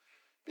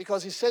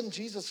 because he sent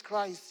Jesus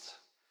Christ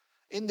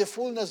in the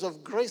fullness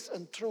of grace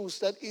and truth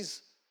that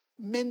is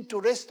meant to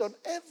rest on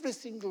every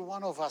single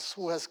one of us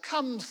who has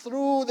come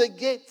through the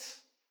gate,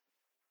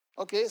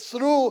 okay,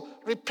 through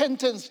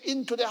repentance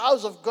into the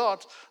house of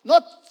God,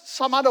 not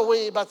some other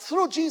way, but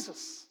through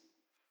Jesus.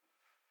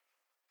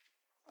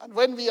 And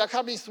when we are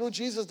coming through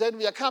Jesus, then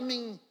we are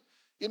coming,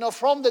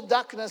 from the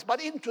darkness,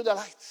 but into the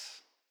light.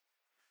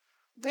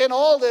 Then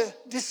all the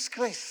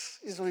disgrace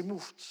is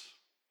removed.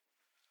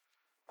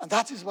 And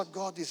that is what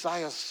God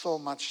desires so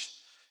much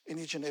in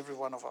each and every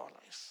one of our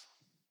lives.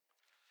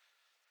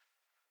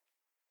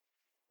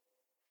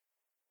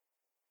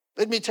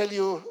 Let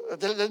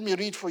me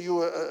read for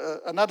you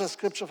another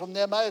scripture from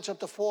Nehemiah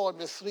chapter 4 and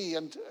verse 3.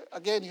 And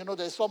again,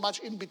 there's so much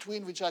in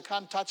between which I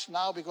can't touch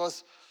now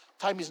because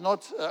time is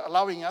not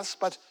allowing us.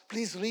 But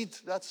please read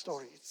that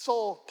story. It's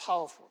so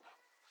powerful.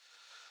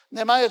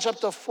 Nehemiah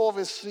chapter 4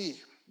 verse 3.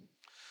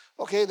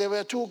 Okay, there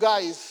were two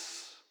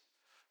guys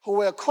who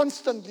were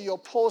constantly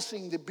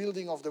opposing the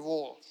building of the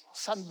wall.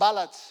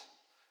 Sanballat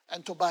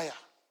and Tobiah.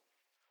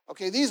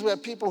 Okay, these were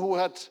people who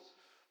had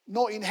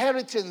no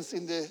inheritance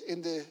in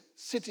the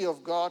city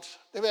of God.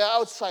 They were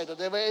outsiders.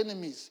 They were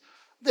enemies.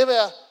 They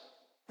were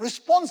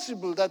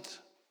responsible that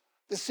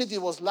the city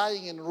was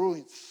lying in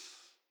ruins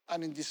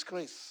and in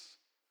disgrace.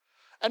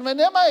 And when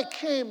Nehemiah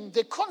came,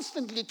 they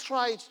constantly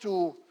tried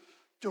to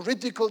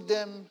ridicule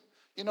them,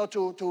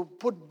 to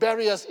put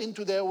barriers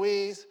into their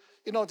ways.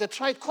 They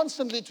tried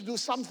constantly to do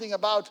something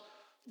about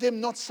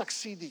them not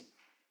succeeding.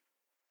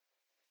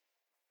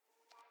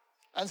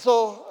 And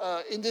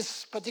so in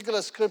this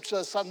particular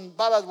scripture,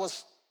 Sanballat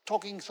was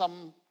talking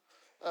some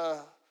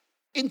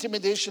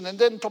intimidation. And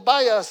then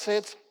Tobiah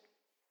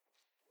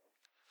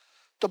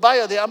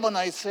the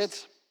Ammonite said,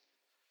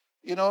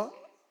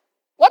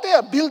 what they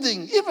are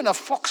building, even a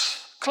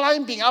fox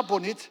climbing up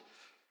on it,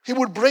 he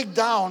would break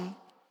down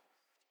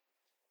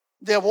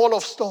their wall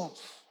of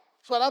stones.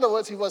 So in other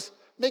words, he was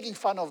making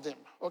fun of them,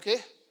 okay?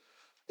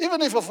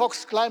 Even if a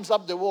fox climbs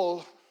up the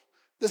wall,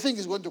 the thing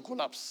is going to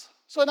collapse.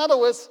 So in other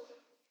words,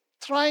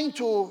 trying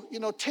to,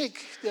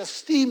 take their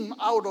steam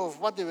out of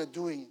what they were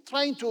doing,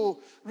 trying to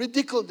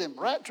ridicule them,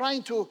 right?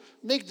 Trying to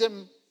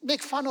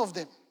make fun of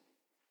them.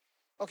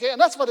 Okay,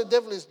 and that's what the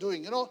devil is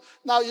doing,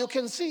 Now you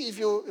can see, if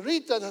you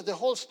read the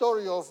whole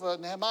story of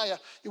Nehemiah,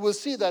 you will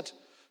see that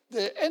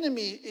the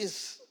enemy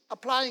is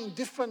applying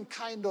different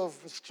kind of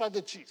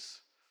strategies.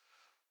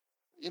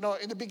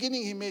 In the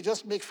beginning, he may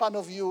just make fun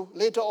of you.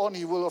 Later on,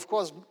 he will, of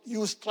course,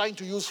 trying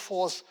to use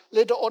force.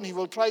 Later on, he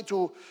will try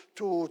to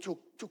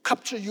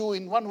capture you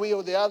in one way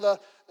or the other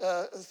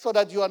so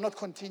that you are not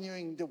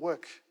continuing the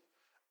work.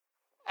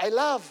 I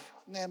love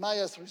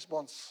Nehemiah's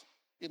response.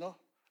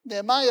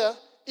 Nehemiah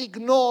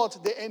ignored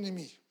the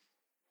enemy.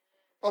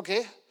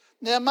 Okay?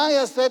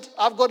 Nehemiah said,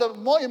 I've got a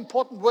more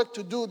important work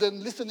to do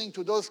than listening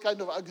to those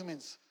kind of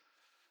arguments.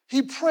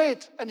 He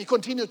prayed and he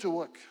continued to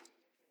work.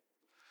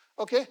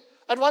 Okay?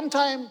 At one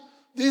time,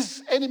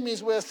 these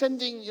enemies were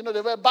sending,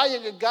 they were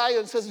buying a guy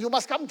and says, you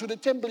must come to the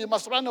temple, you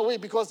must run away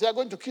because they are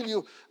going to kill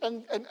you.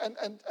 And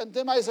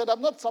Nehemiah said, I'm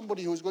not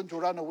somebody who is going to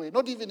run away,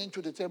 not even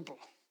into the temple.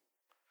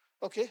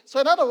 Okay? So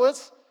in other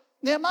words,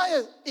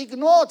 Nehemiah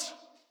ignored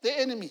the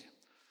enemy.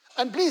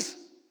 And please,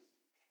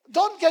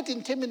 don't get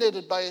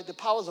intimidated by the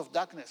powers of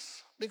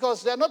darkness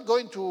because they're not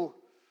going to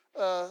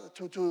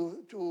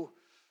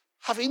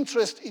have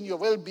interest in your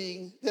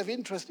well-being. They have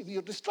interest in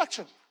your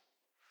destruction.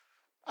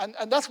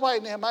 And that's why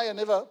Nehemiah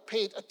never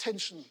paid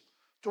attention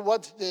to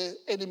what the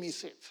enemy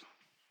said.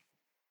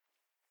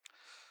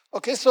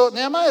 Okay, so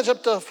Nehemiah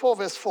chapter 4,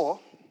 verse 4.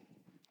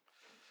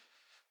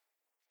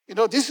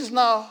 This is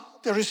now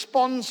the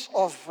response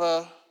of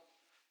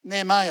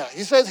Nehemiah.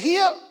 He says,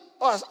 Hear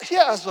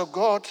us, O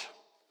God,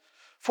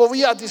 for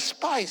we are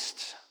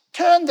despised.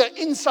 Turn their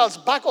insults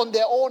back on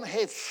their own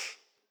heads.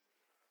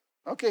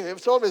 Okay,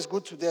 it's always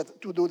good to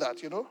do that,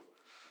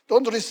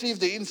 Don't receive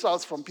the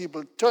insults from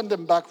people. Turn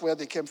them back where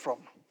they came from.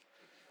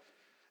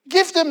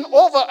 Give them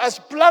over as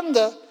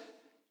plunder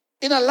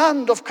in a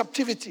land of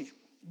captivity.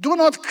 Do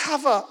not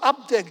cover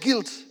up their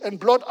guilt and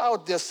blot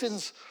out their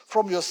sins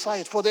from your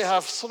sight, for they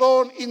have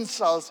thrown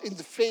insults in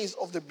the face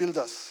of the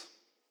builders.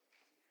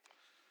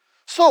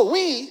 So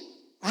we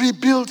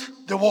rebuilt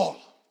the wall.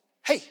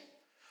 Hey,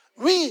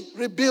 we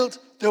rebuilt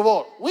the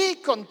wall. We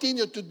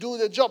continue to do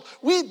the job.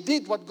 We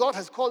did what God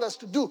has called us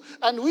to do,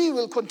 and we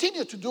will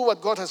continue to do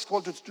what God has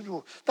called us to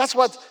do. That's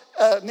what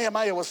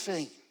Nehemiah was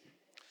saying.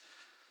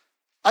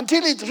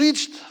 Until it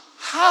reached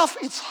half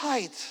its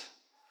height.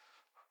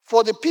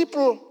 For the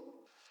people,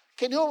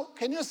 can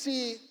you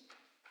see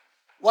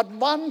what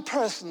one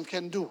person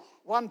can do?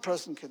 One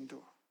person can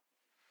do.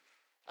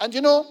 And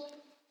you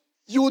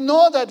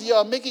know that you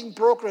are making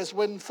progress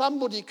when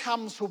somebody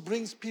comes who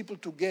brings people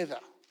together,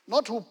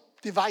 not who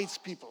divides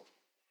people.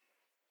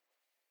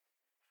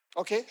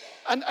 Okay?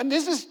 And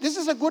this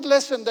is a good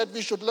lesson that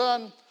we should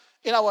learn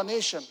in our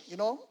nation,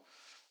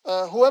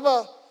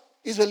 Whoever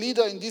is a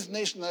leader in this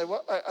nation,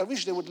 I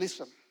wish they would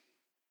listen.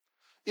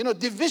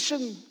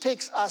 Division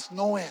takes us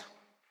nowhere.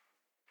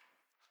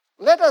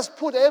 Let us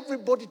put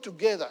everybody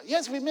together.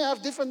 Yes, we may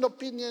have different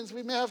opinions,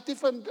 we may have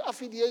different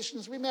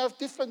affiliations, we may have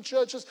different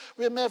churches,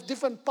 we may have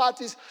different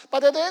parties,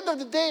 but at the end of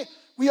the day,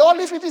 we all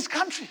live in this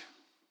country.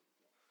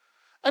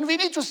 And we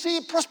need to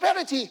see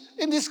prosperity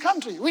in this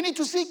country. We need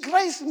to see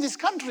grace in this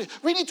country.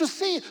 We need to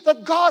see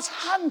that God's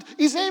hand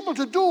is able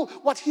to do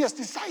what he has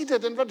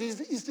decided and what he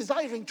is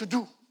desiring to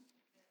do.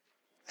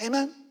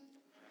 Amen?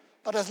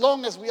 But as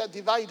long as we are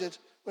divided,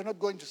 we're not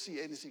going to see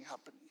anything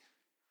happening.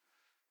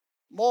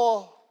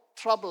 More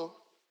trouble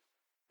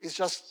is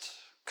just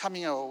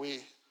coming our way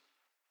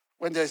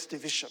when there's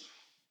division.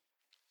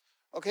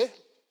 Okay?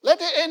 Let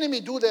the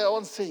enemy do their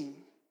own thing,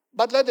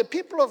 but let the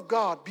people of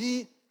God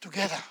be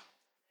together.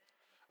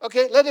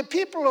 Okay, let the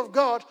people of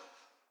God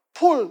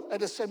pull at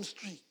the same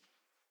string.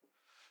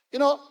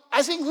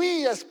 I think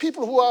we as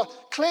people who are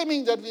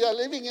claiming that we are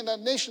living in a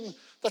nation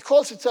that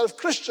calls itself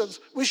Christians,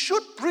 we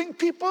should bring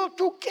people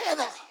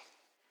together.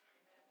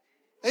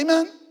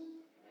 Amen?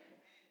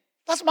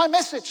 That's my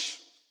message.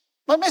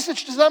 My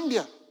message to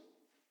Zambia.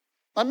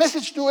 My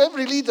message to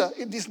every leader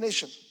in this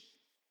nation.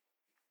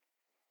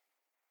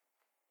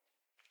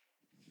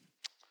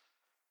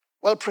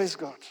 Well, praise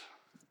God.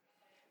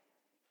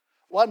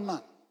 One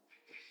man.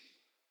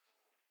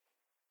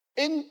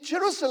 In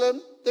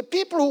Jerusalem, the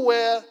people who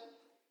were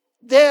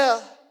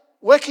there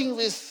working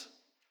with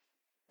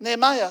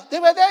Nehemiah, they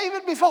were there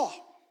even before.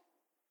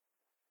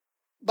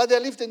 But they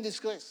lived in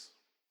disgrace.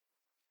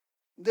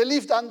 They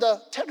lived under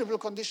terrible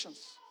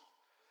conditions.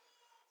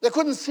 They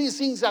couldn't see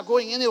things are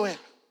going anywhere.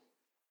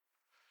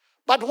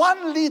 But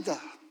one leader,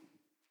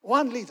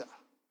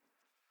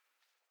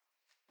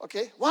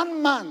 okay,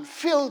 one man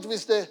filled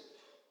with the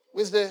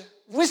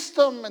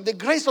wisdom and the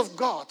grace of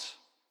God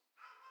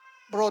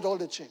brought all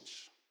the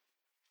change.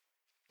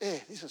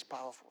 Hey, this is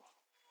powerful.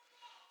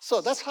 So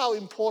that's how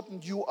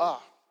important you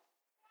are.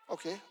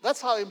 Okay?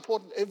 That's how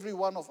important every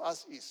one of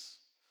us is.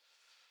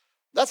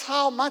 That's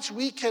how much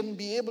we can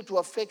be able to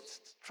affect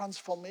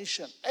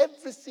transformation.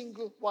 Every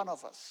single one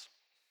of us.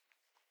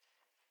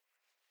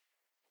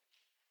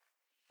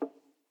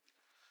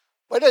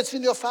 Whether it's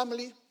in your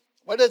family,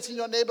 whether it's in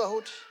your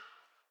neighborhood,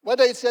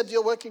 whether it's at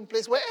your working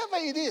place, wherever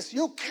it is,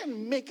 you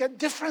can make a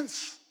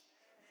difference.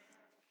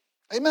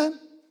 Amen?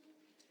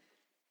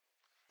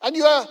 And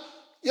you are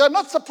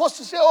not supposed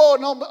to say, oh,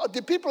 no,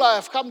 the people I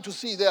have come to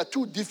see, they are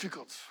too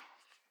difficult.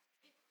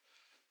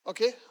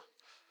 Okay?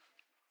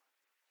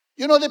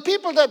 The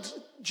people that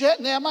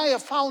Nehemiah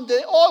found,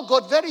 they all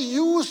got very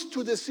used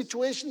to the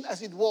situation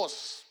as it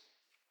was.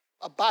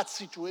 A bad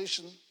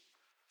situation.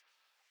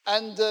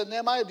 And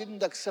Nehemiah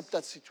didn't accept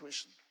that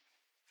situation.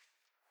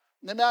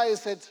 Nehemiah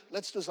said,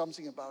 let's do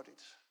something about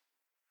it.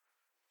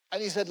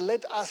 And he said,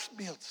 let us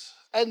build.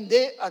 And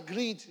they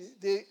agreed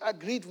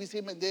with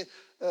him and they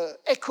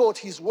echoed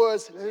his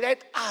words,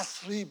 let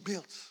us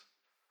rebuild.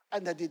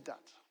 And they did that.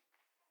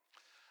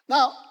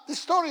 Now, the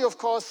story, of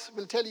course,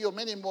 will tell you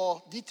many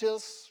more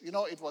details.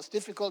 It was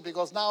difficult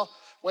because now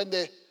when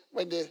the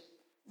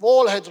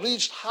wall had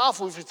reached half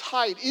of its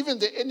height, even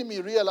the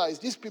enemy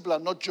realized these people are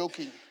not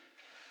joking.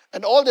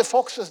 And all the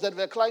foxes that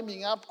were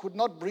climbing up could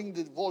not bring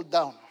the wall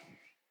down,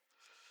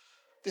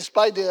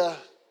 despite their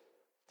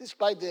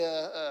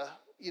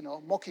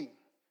mocking.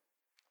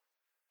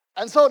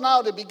 And so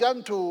now they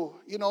began to,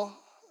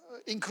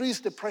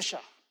 increase the pressure.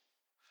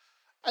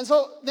 And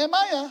so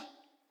Nehemiah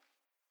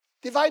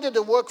divided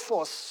the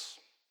workforce,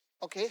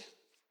 okay?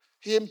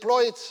 He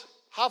employed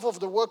half of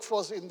the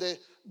workforce in the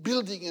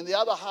building and the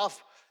other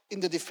half in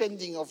the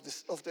defending of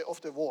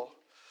the wall.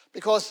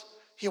 Because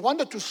he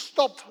wanted to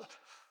stop,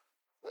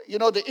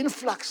 the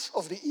influx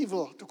of the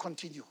evil to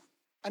continue.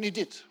 And he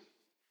did.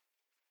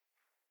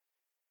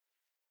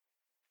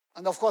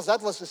 And of course,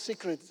 that was the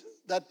secret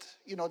that,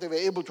 they were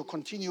able to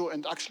continue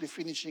and actually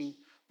finishing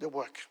the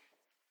work.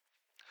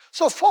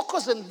 So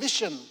focus and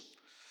vision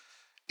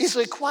is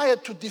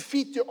required to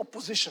defeat the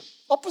opposition.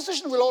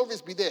 Opposition will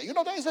always be there.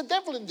 There is a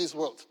devil in this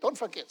world. Don't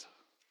forget.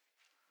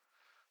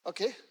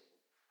 Okay?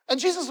 And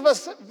Jesus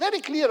was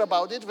very clear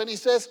about it when he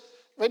said,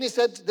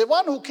 the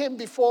one who came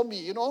before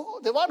me,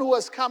 the one who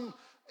has come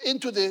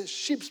into the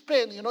sheep's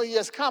pen, he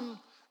has come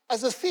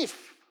as a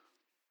thief.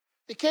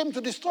 He came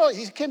to destroy.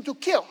 He came to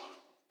kill.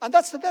 And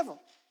that's the devil.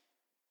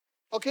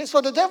 Okay?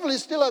 So the devil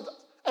is still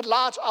at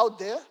large out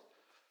there.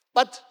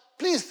 But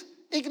please,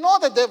 ignore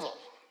the devil.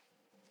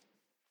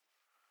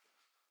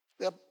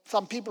 There are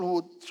some people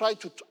who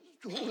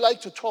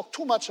like to talk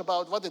too much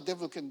about what the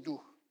devil can do.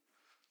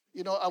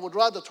 I would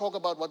rather talk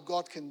about what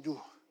God can do.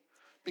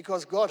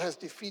 Because God has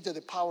defeated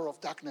the power of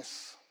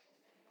darkness.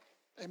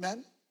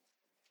 Amen?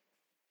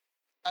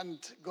 And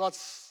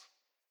God's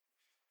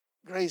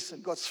grace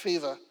and God's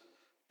favor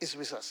is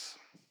with us.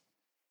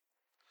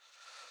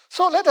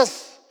 So let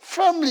us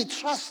firmly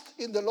trust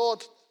in the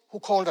Lord who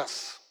called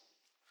us.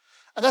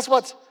 And that's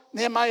what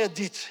Nehemiah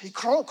did. He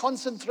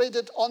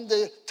concentrated on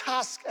the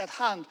task at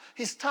hand.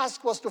 His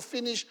task was to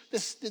finish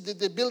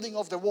the building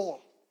of the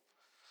wall.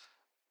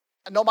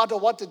 And no matter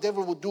what the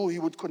devil would do, he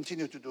would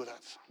continue to do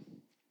that.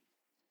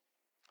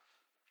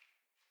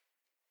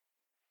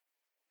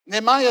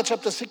 Nehemiah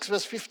chapter 6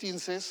 verse 15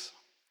 says,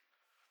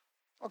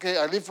 okay,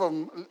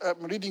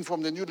 I'm reading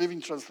from the New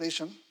Living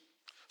Translation.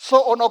 So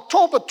on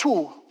October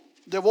 2,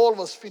 the wall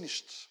was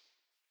finished.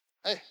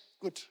 Hey,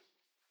 good.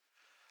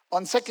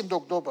 On 2nd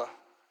October.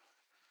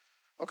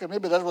 Okay,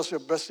 maybe that was your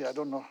birthday, I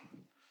don't know.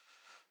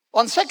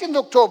 On 2nd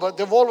October,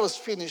 the wall was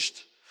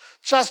finished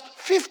just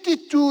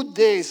 52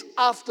 days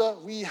after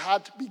we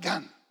had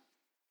begun.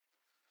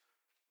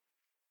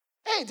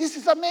 Hey, this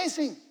is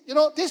amazing.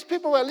 These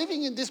people were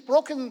living in this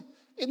broken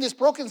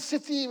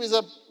city with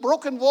a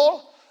broken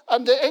wall,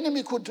 and the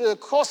enemy could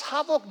cause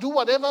havoc, do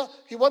whatever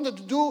he wanted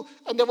to do,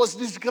 and there was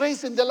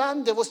disgrace in the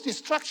land, there was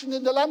destruction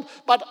in the land,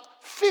 but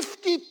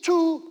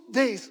 52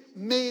 days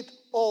made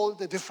all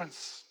the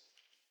difference.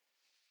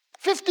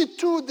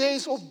 52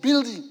 days of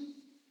building.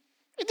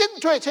 It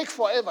didn't take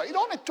forever. It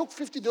only took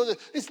 52 days.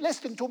 It's less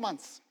than 2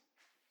 months.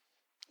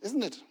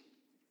 Isn't it?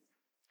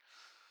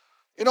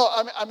 You know,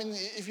 I mean,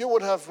 if you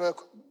would have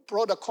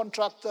brought a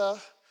contractor,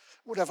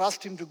 would have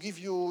asked him to give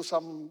you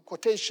some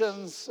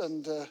quotations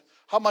and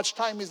how much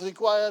time is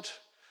required,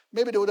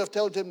 maybe they would have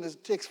told him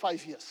it takes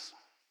 5 years.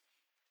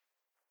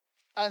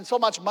 And so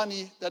much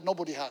money that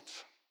nobody had.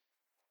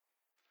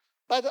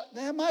 But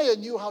Nehemiah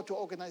knew how to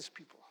organize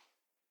people.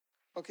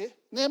 Okay?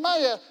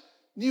 Nehemiah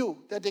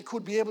knew that they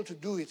could be able to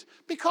do it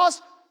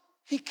because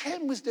he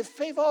came with the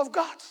favor of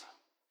God.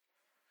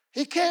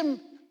 He came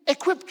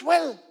equipped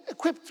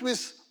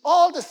with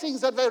all the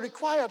things that were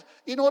required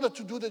in order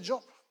to do the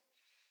job.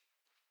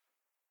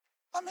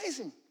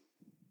 Amazing.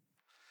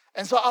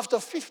 And so after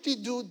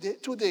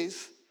 52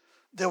 days,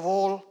 the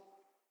wall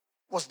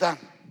was done.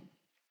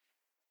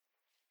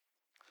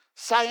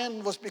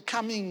 Zion was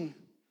becoming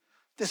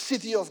the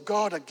city of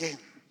God again.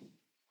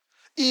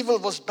 Evil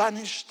was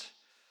banished.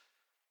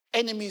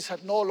 Enemies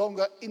had no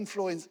longer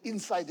influence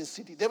inside the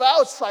city. They were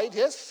outside,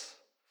 yes,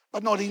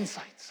 but not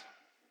inside.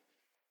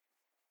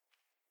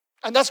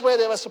 And that's where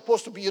they were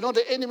supposed to be. You know,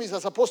 the enemies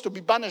are supposed to be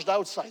banished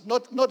outside,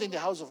 not in the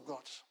house of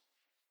God.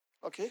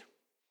 Okay?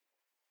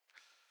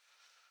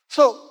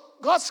 So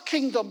God's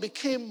kingdom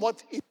became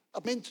what it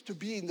meant to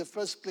be in the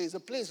first place, a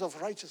place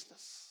of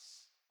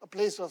righteousness, a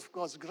place of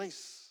God's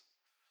grace,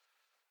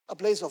 a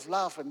place of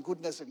love and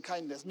goodness and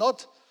kindness,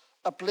 not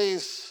a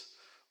place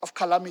of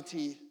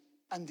calamity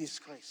and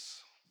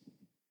disgrace.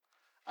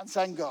 And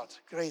thank God,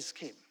 grace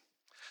came.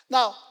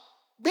 Now,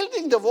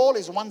 building the wall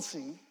is one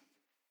thing.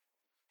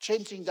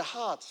 Changing the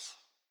hearts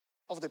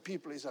of the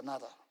people is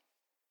another.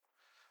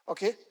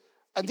 Okay?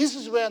 And this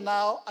is where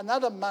now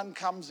another man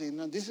comes in,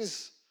 and this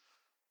is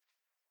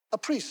a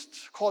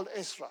priest called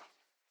Ezra,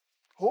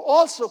 who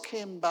also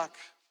came back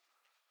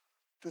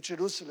to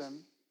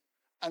Jerusalem,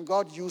 and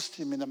God used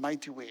him in a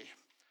mighty way.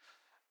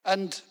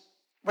 And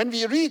when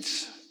we read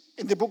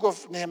in the book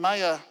of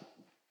Nehemiah,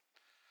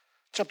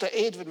 chapter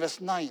 8, verse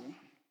 9,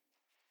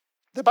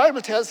 the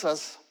Bible tells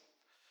us,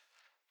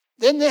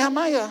 then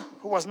Nehemiah,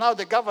 who was now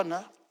the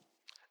governor,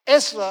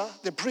 Ezra,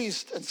 the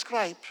priest and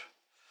scribe,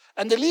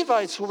 and the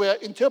Levites who were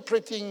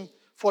interpreting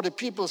for the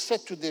people said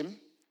to them,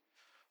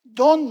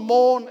 don't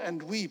mourn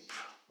and weep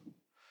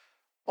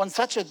on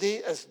such a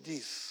day as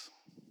this.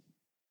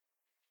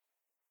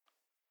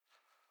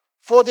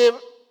 For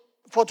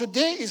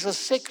today is a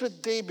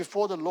sacred day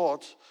before the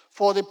Lord,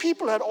 for the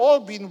people had all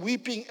been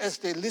weeping as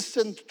they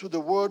listened to the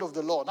word of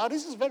the Lord. Now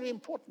this is very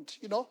important,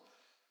 you know.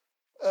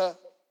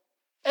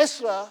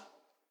 Ezra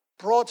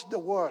brought the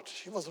word.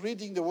 He was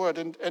reading the word.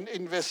 And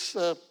in verse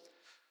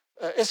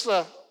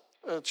Nehemiah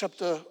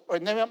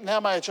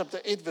chapter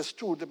 8, verse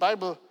 2, the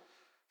Bible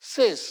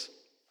says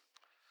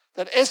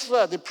that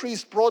Ezra, the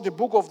priest, brought the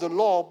book of the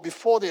law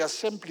before the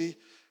assembly,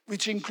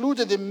 which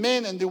included the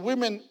men and the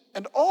women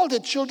and all the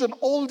children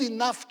old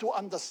enough to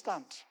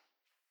understand.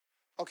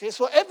 Okay,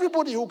 so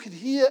everybody who could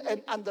hear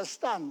and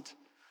understand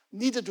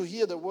needed to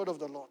hear the word of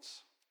the Lord.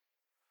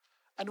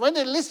 And when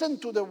they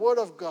listened to the word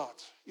of God,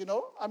 they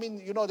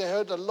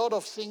heard a lot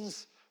of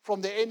things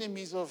from the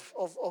enemies of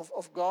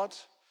God.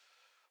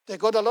 They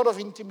got a lot of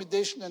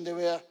intimidation and they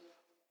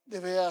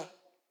were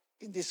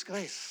in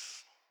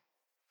disgrace.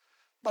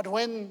 But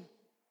when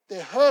they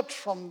heard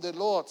from the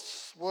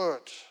Lord's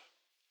word,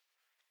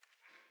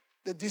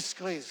 the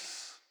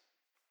disgrace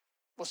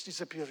was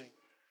disappearing.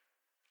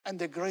 And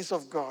the grace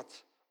of God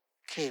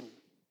came.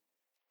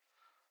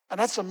 And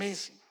that's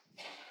amazing.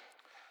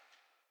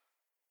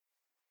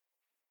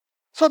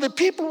 So the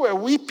people were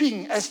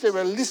weeping as they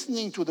were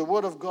listening to the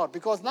word of God,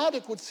 because now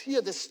they could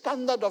hear the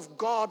standard of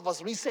God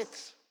was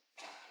reset.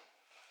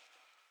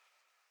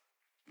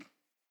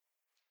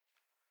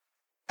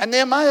 And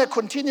Nehemiah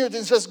continued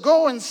and says,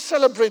 go and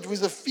celebrate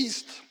with a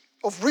feast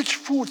of rich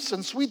foods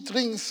and sweet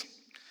drinks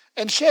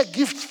and share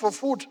gifts for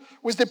food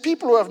with the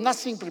people who have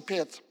nothing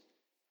prepared.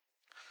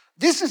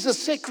 This is a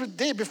sacred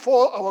day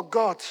before our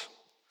God.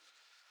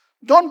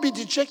 Don't be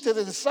dejected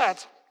and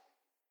sad,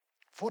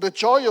 for the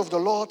joy of the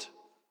Lord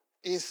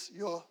is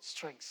your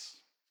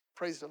strength.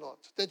 Praise the Lord.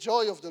 The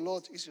joy of the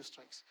Lord is your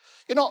strength.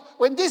 You know,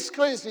 when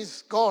disgrace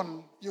is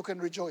gone, you can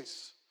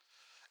rejoice.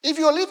 If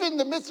you live in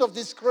the midst of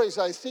disgrace,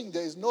 I think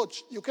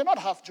you cannot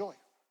have joy.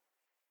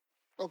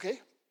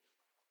 Okay?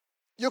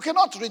 You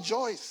cannot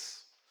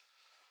rejoice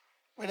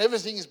when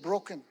everything is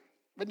broken,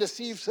 when the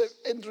thieves are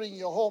entering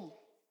your home,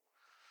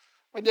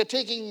 when they're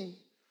taking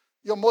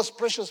your most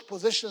precious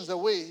possessions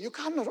away. You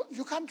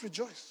can't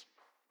rejoice.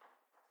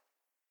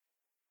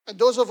 And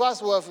those of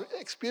us who have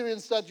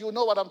experienced that, you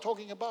know what I'm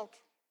talking about.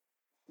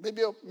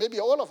 Maybe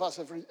all of us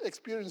have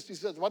experienced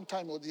this at one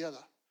time or the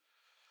other.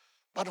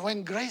 But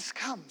when grace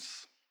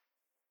comes,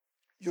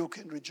 you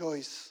can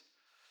rejoice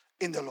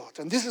in the Lord.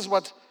 And this is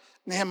what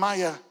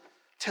Nehemiah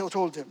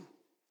told them.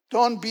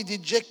 Don't be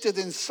dejected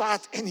and sad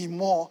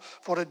anymore,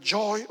 for the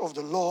joy of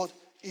the Lord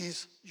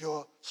is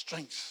your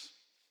strength.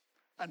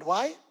 And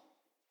why?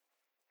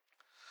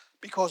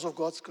 Because of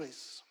God's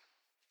grace.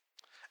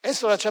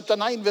 Ezra chapter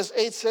 9 verse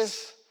 8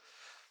 says,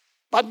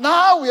 but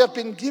now we have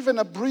been given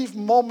a brief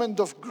moment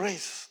of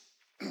grace.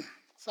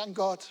 Thank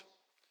God.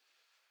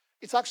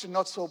 It's actually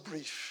not so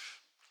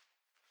brief.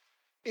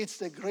 It's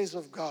the grace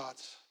of God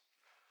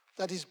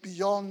that is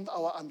beyond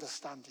our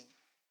understanding,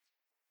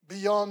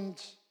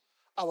 beyond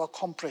our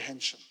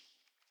comprehension.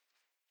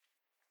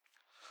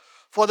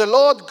 For the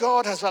Lord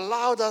God has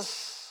allowed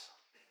us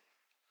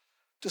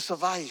to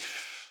survive.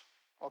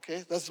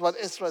 Okay, that's what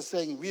Ezra is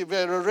saying. We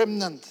were a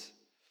remnant.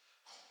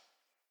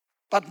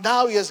 But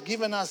now he has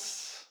given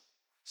us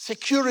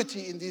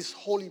security in this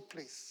holy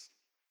place.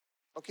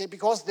 Okay,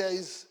 because there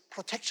is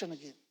protection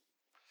again.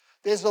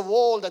 There's a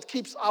wall that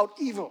keeps out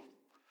evil,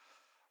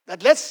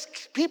 that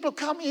lets people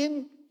come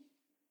in,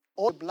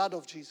 or the blood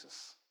of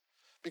Jesus.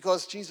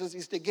 Because Jesus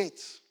is the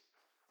gate.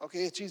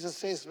 Okay, Jesus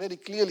says very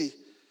clearly,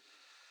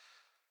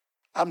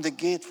 I'm the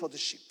gate for the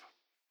sheep.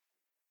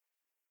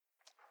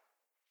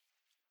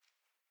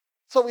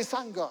 So we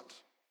thank God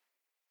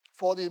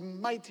for the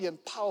mighty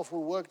and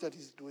powerful work that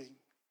he's doing.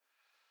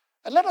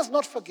 And let us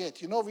not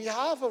forget, we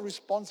have a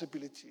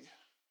responsibility.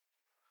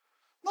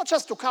 Not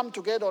just to come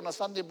together on a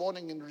Sunday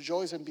morning and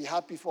rejoice and be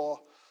happy for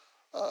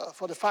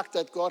the fact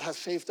that God has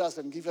saved us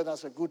and given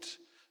us a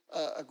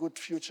good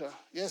future.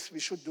 Yes, we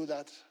should do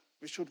that.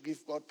 We should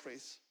give God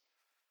praise.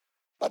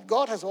 But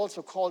God has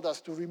also called us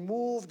to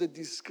remove the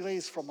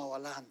disgrace from our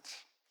land,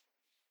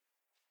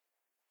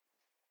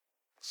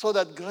 so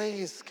that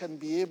grace can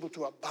be able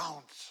to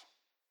abound,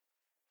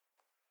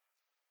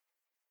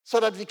 so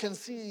that we can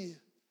see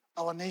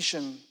our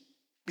nation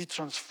be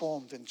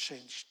transformed and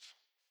changed.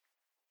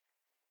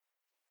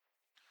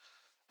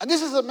 And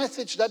this is a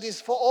message that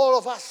is for all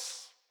of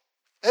us.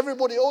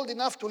 Everybody old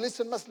enough to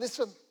listen must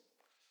listen.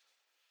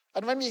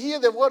 And when we hear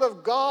the word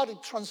of God,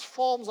 it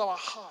transforms our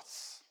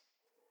hearts.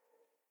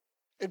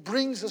 It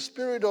brings a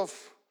spirit of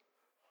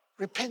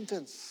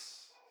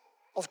repentance,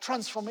 of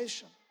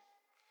transformation.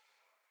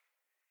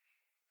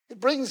 It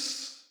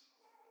brings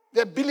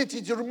the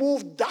ability to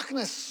remove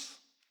darkness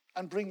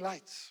and bring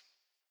light.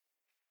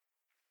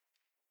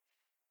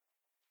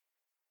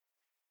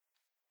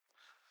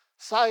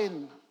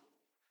 Zion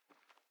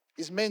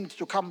is meant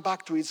to come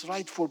back to its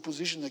rightful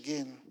position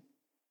again,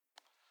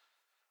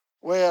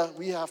 where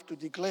we have to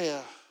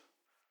declare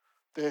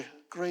the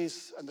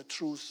grace and the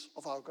truth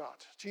of our God.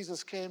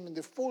 Jesus came in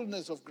the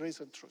fullness of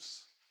grace and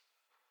truth.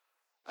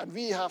 And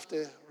we have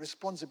the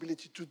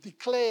responsibility to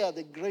declare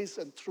the grace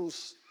and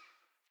truth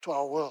to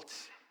our world,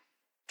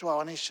 to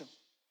our nation,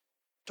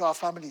 to our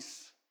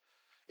families,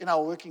 in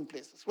our working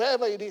places,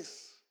 wherever it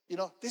is.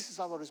 This is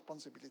our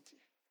responsibility.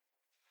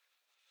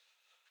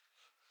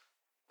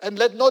 And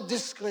let no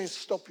disgrace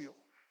stop you.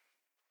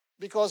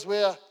 Because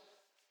where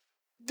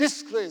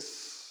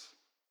disgrace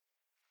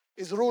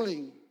is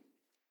ruling,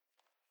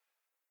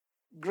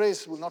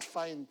 grace will not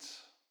find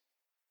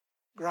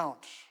ground,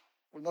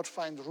 will not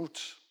find root.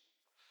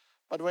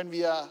 But when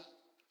we are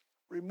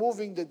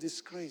removing the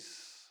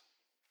disgrace,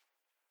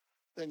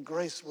 then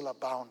grace will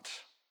abound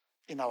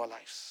in our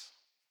lives.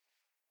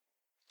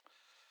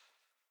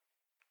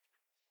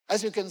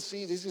 As you can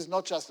see, this is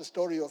not just a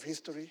story of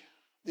history.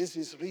 This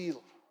is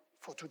real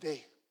for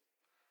today.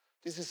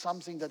 This is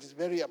something that is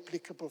very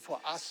applicable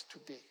for us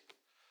today.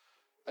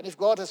 And if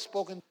God has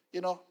spoken,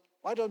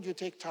 why don't you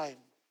take time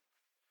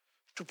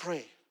to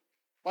pray?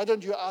 Why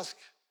don't you ask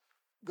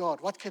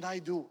God, what can I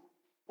do?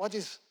 What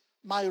is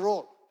my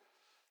role?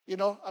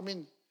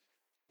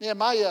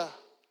 Nehemiah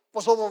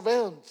was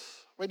overwhelmed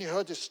when he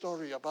heard the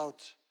story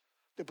about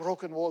the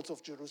broken walls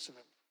of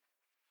Jerusalem.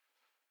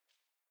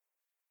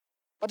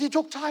 But he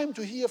took time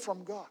to hear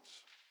from God.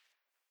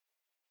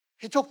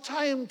 He took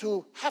time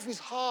to have his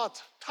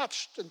heart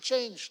touched and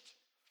changed.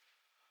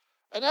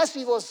 And as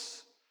he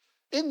was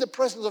in the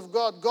presence of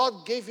God,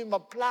 God gave him a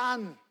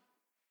plan.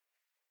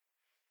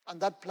 And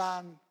that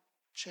plan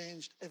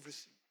changed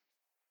everything.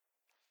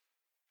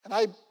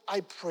 And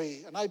I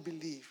pray and I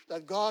believe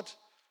that God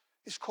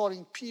is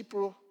calling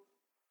people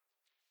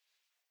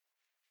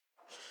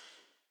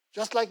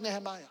just like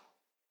Nehemiah.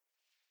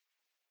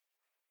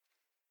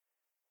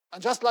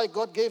 And just like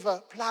God gave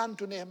a plan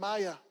to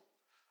Nehemiah,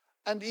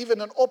 and even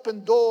an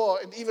open door,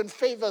 and even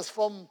favors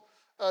from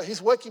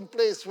his working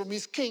place, from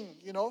his king,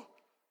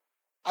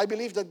 I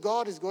believe that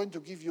God is going to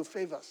give you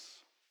favors.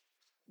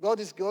 God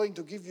is going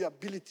to give you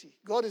ability.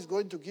 God is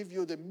going to give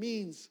you the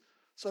means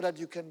so that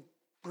you can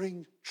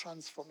bring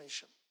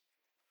transformation.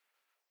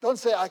 Don't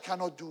say, I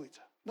cannot do it.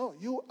 No,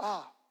 you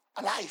are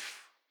alive,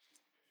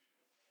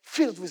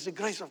 filled with the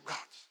grace of God.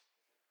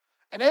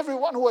 And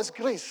everyone who has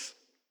grace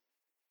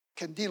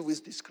can deal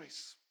with this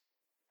grace.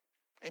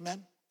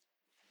 Amen.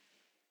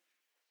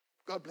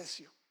 God bless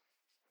you.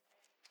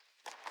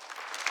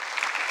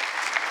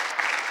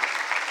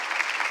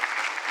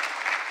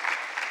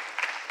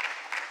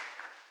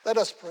 Let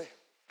us pray.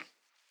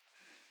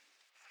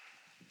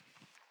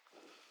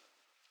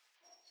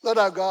 Lord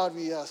our God,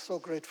 we are so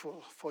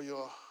grateful for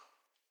your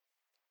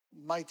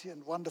mighty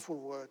and wonderful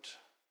word,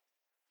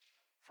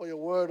 for your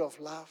word of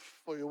love,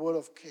 for your word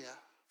of care,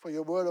 for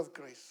your word of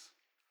grace.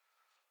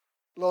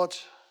 Lord,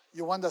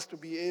 You want us to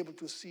be able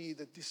to see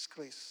the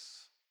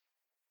disgrace.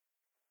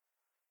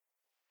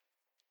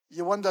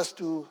 You want us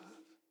to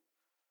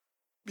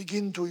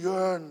begin to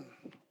yearn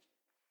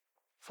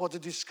for the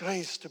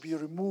disgrace to be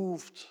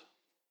removed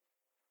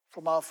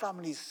from our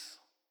families,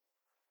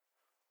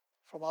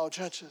 from our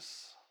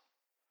churches,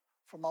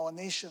 from our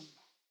nation.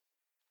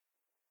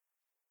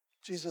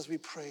 Jesus, we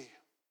pray,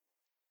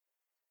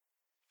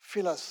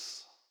 fill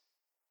us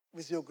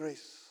with your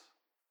grace.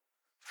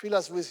 Fill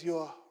us with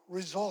your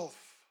resolve.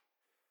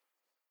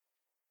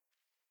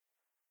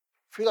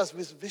 Fill us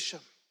with vision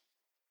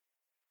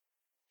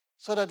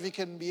so that we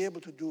can be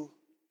able to do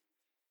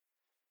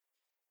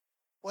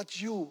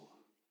what you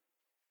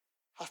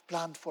have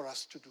planned for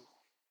us to do.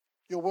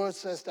 Your word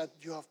says that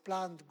you have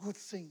planned good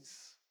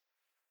things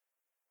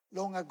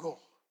long ago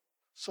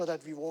so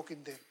that we walk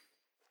in them.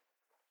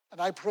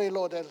 And I pray,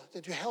 Lord,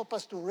 that you help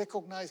us to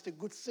recognize the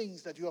good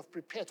things that you have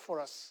prepared for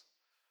us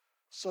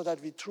so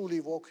that we truly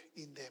walk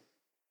in them.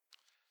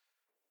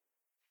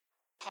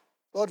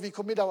 Lord, we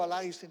commit our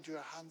lives into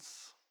your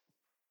hands.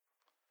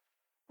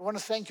 I want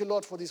to thank you,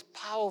 Lord, for this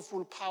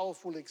powerful,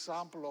 powerful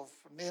example of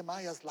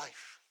Nehemiah's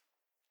life.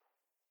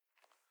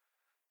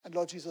 And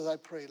Lord Jesus, I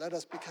pray, let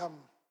us become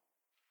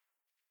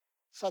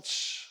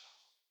such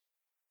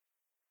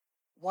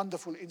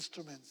wonderful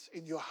instruments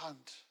in your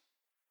hand,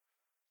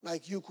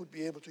 like you could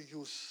be able to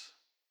use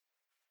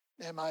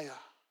Nehemiah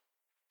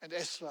and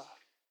Ezra,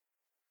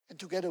 and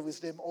together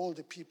with them all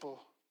the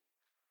people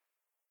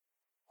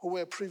who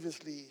were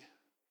previously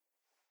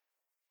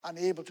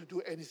unable to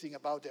do anything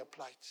about their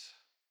plight.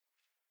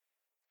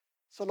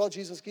 So Lord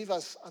Jesus, give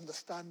us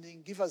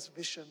understanding, give us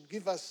vision,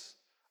 give us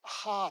a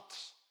heart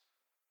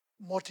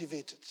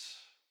motivated,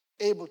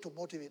 able to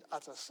motivate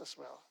others as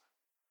well.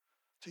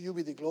 To you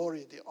be the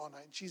glory and the honor.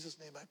 In Jesus'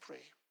 name I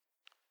pray.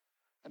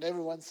 And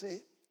everyone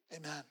say,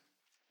 amen.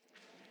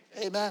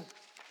 Amen.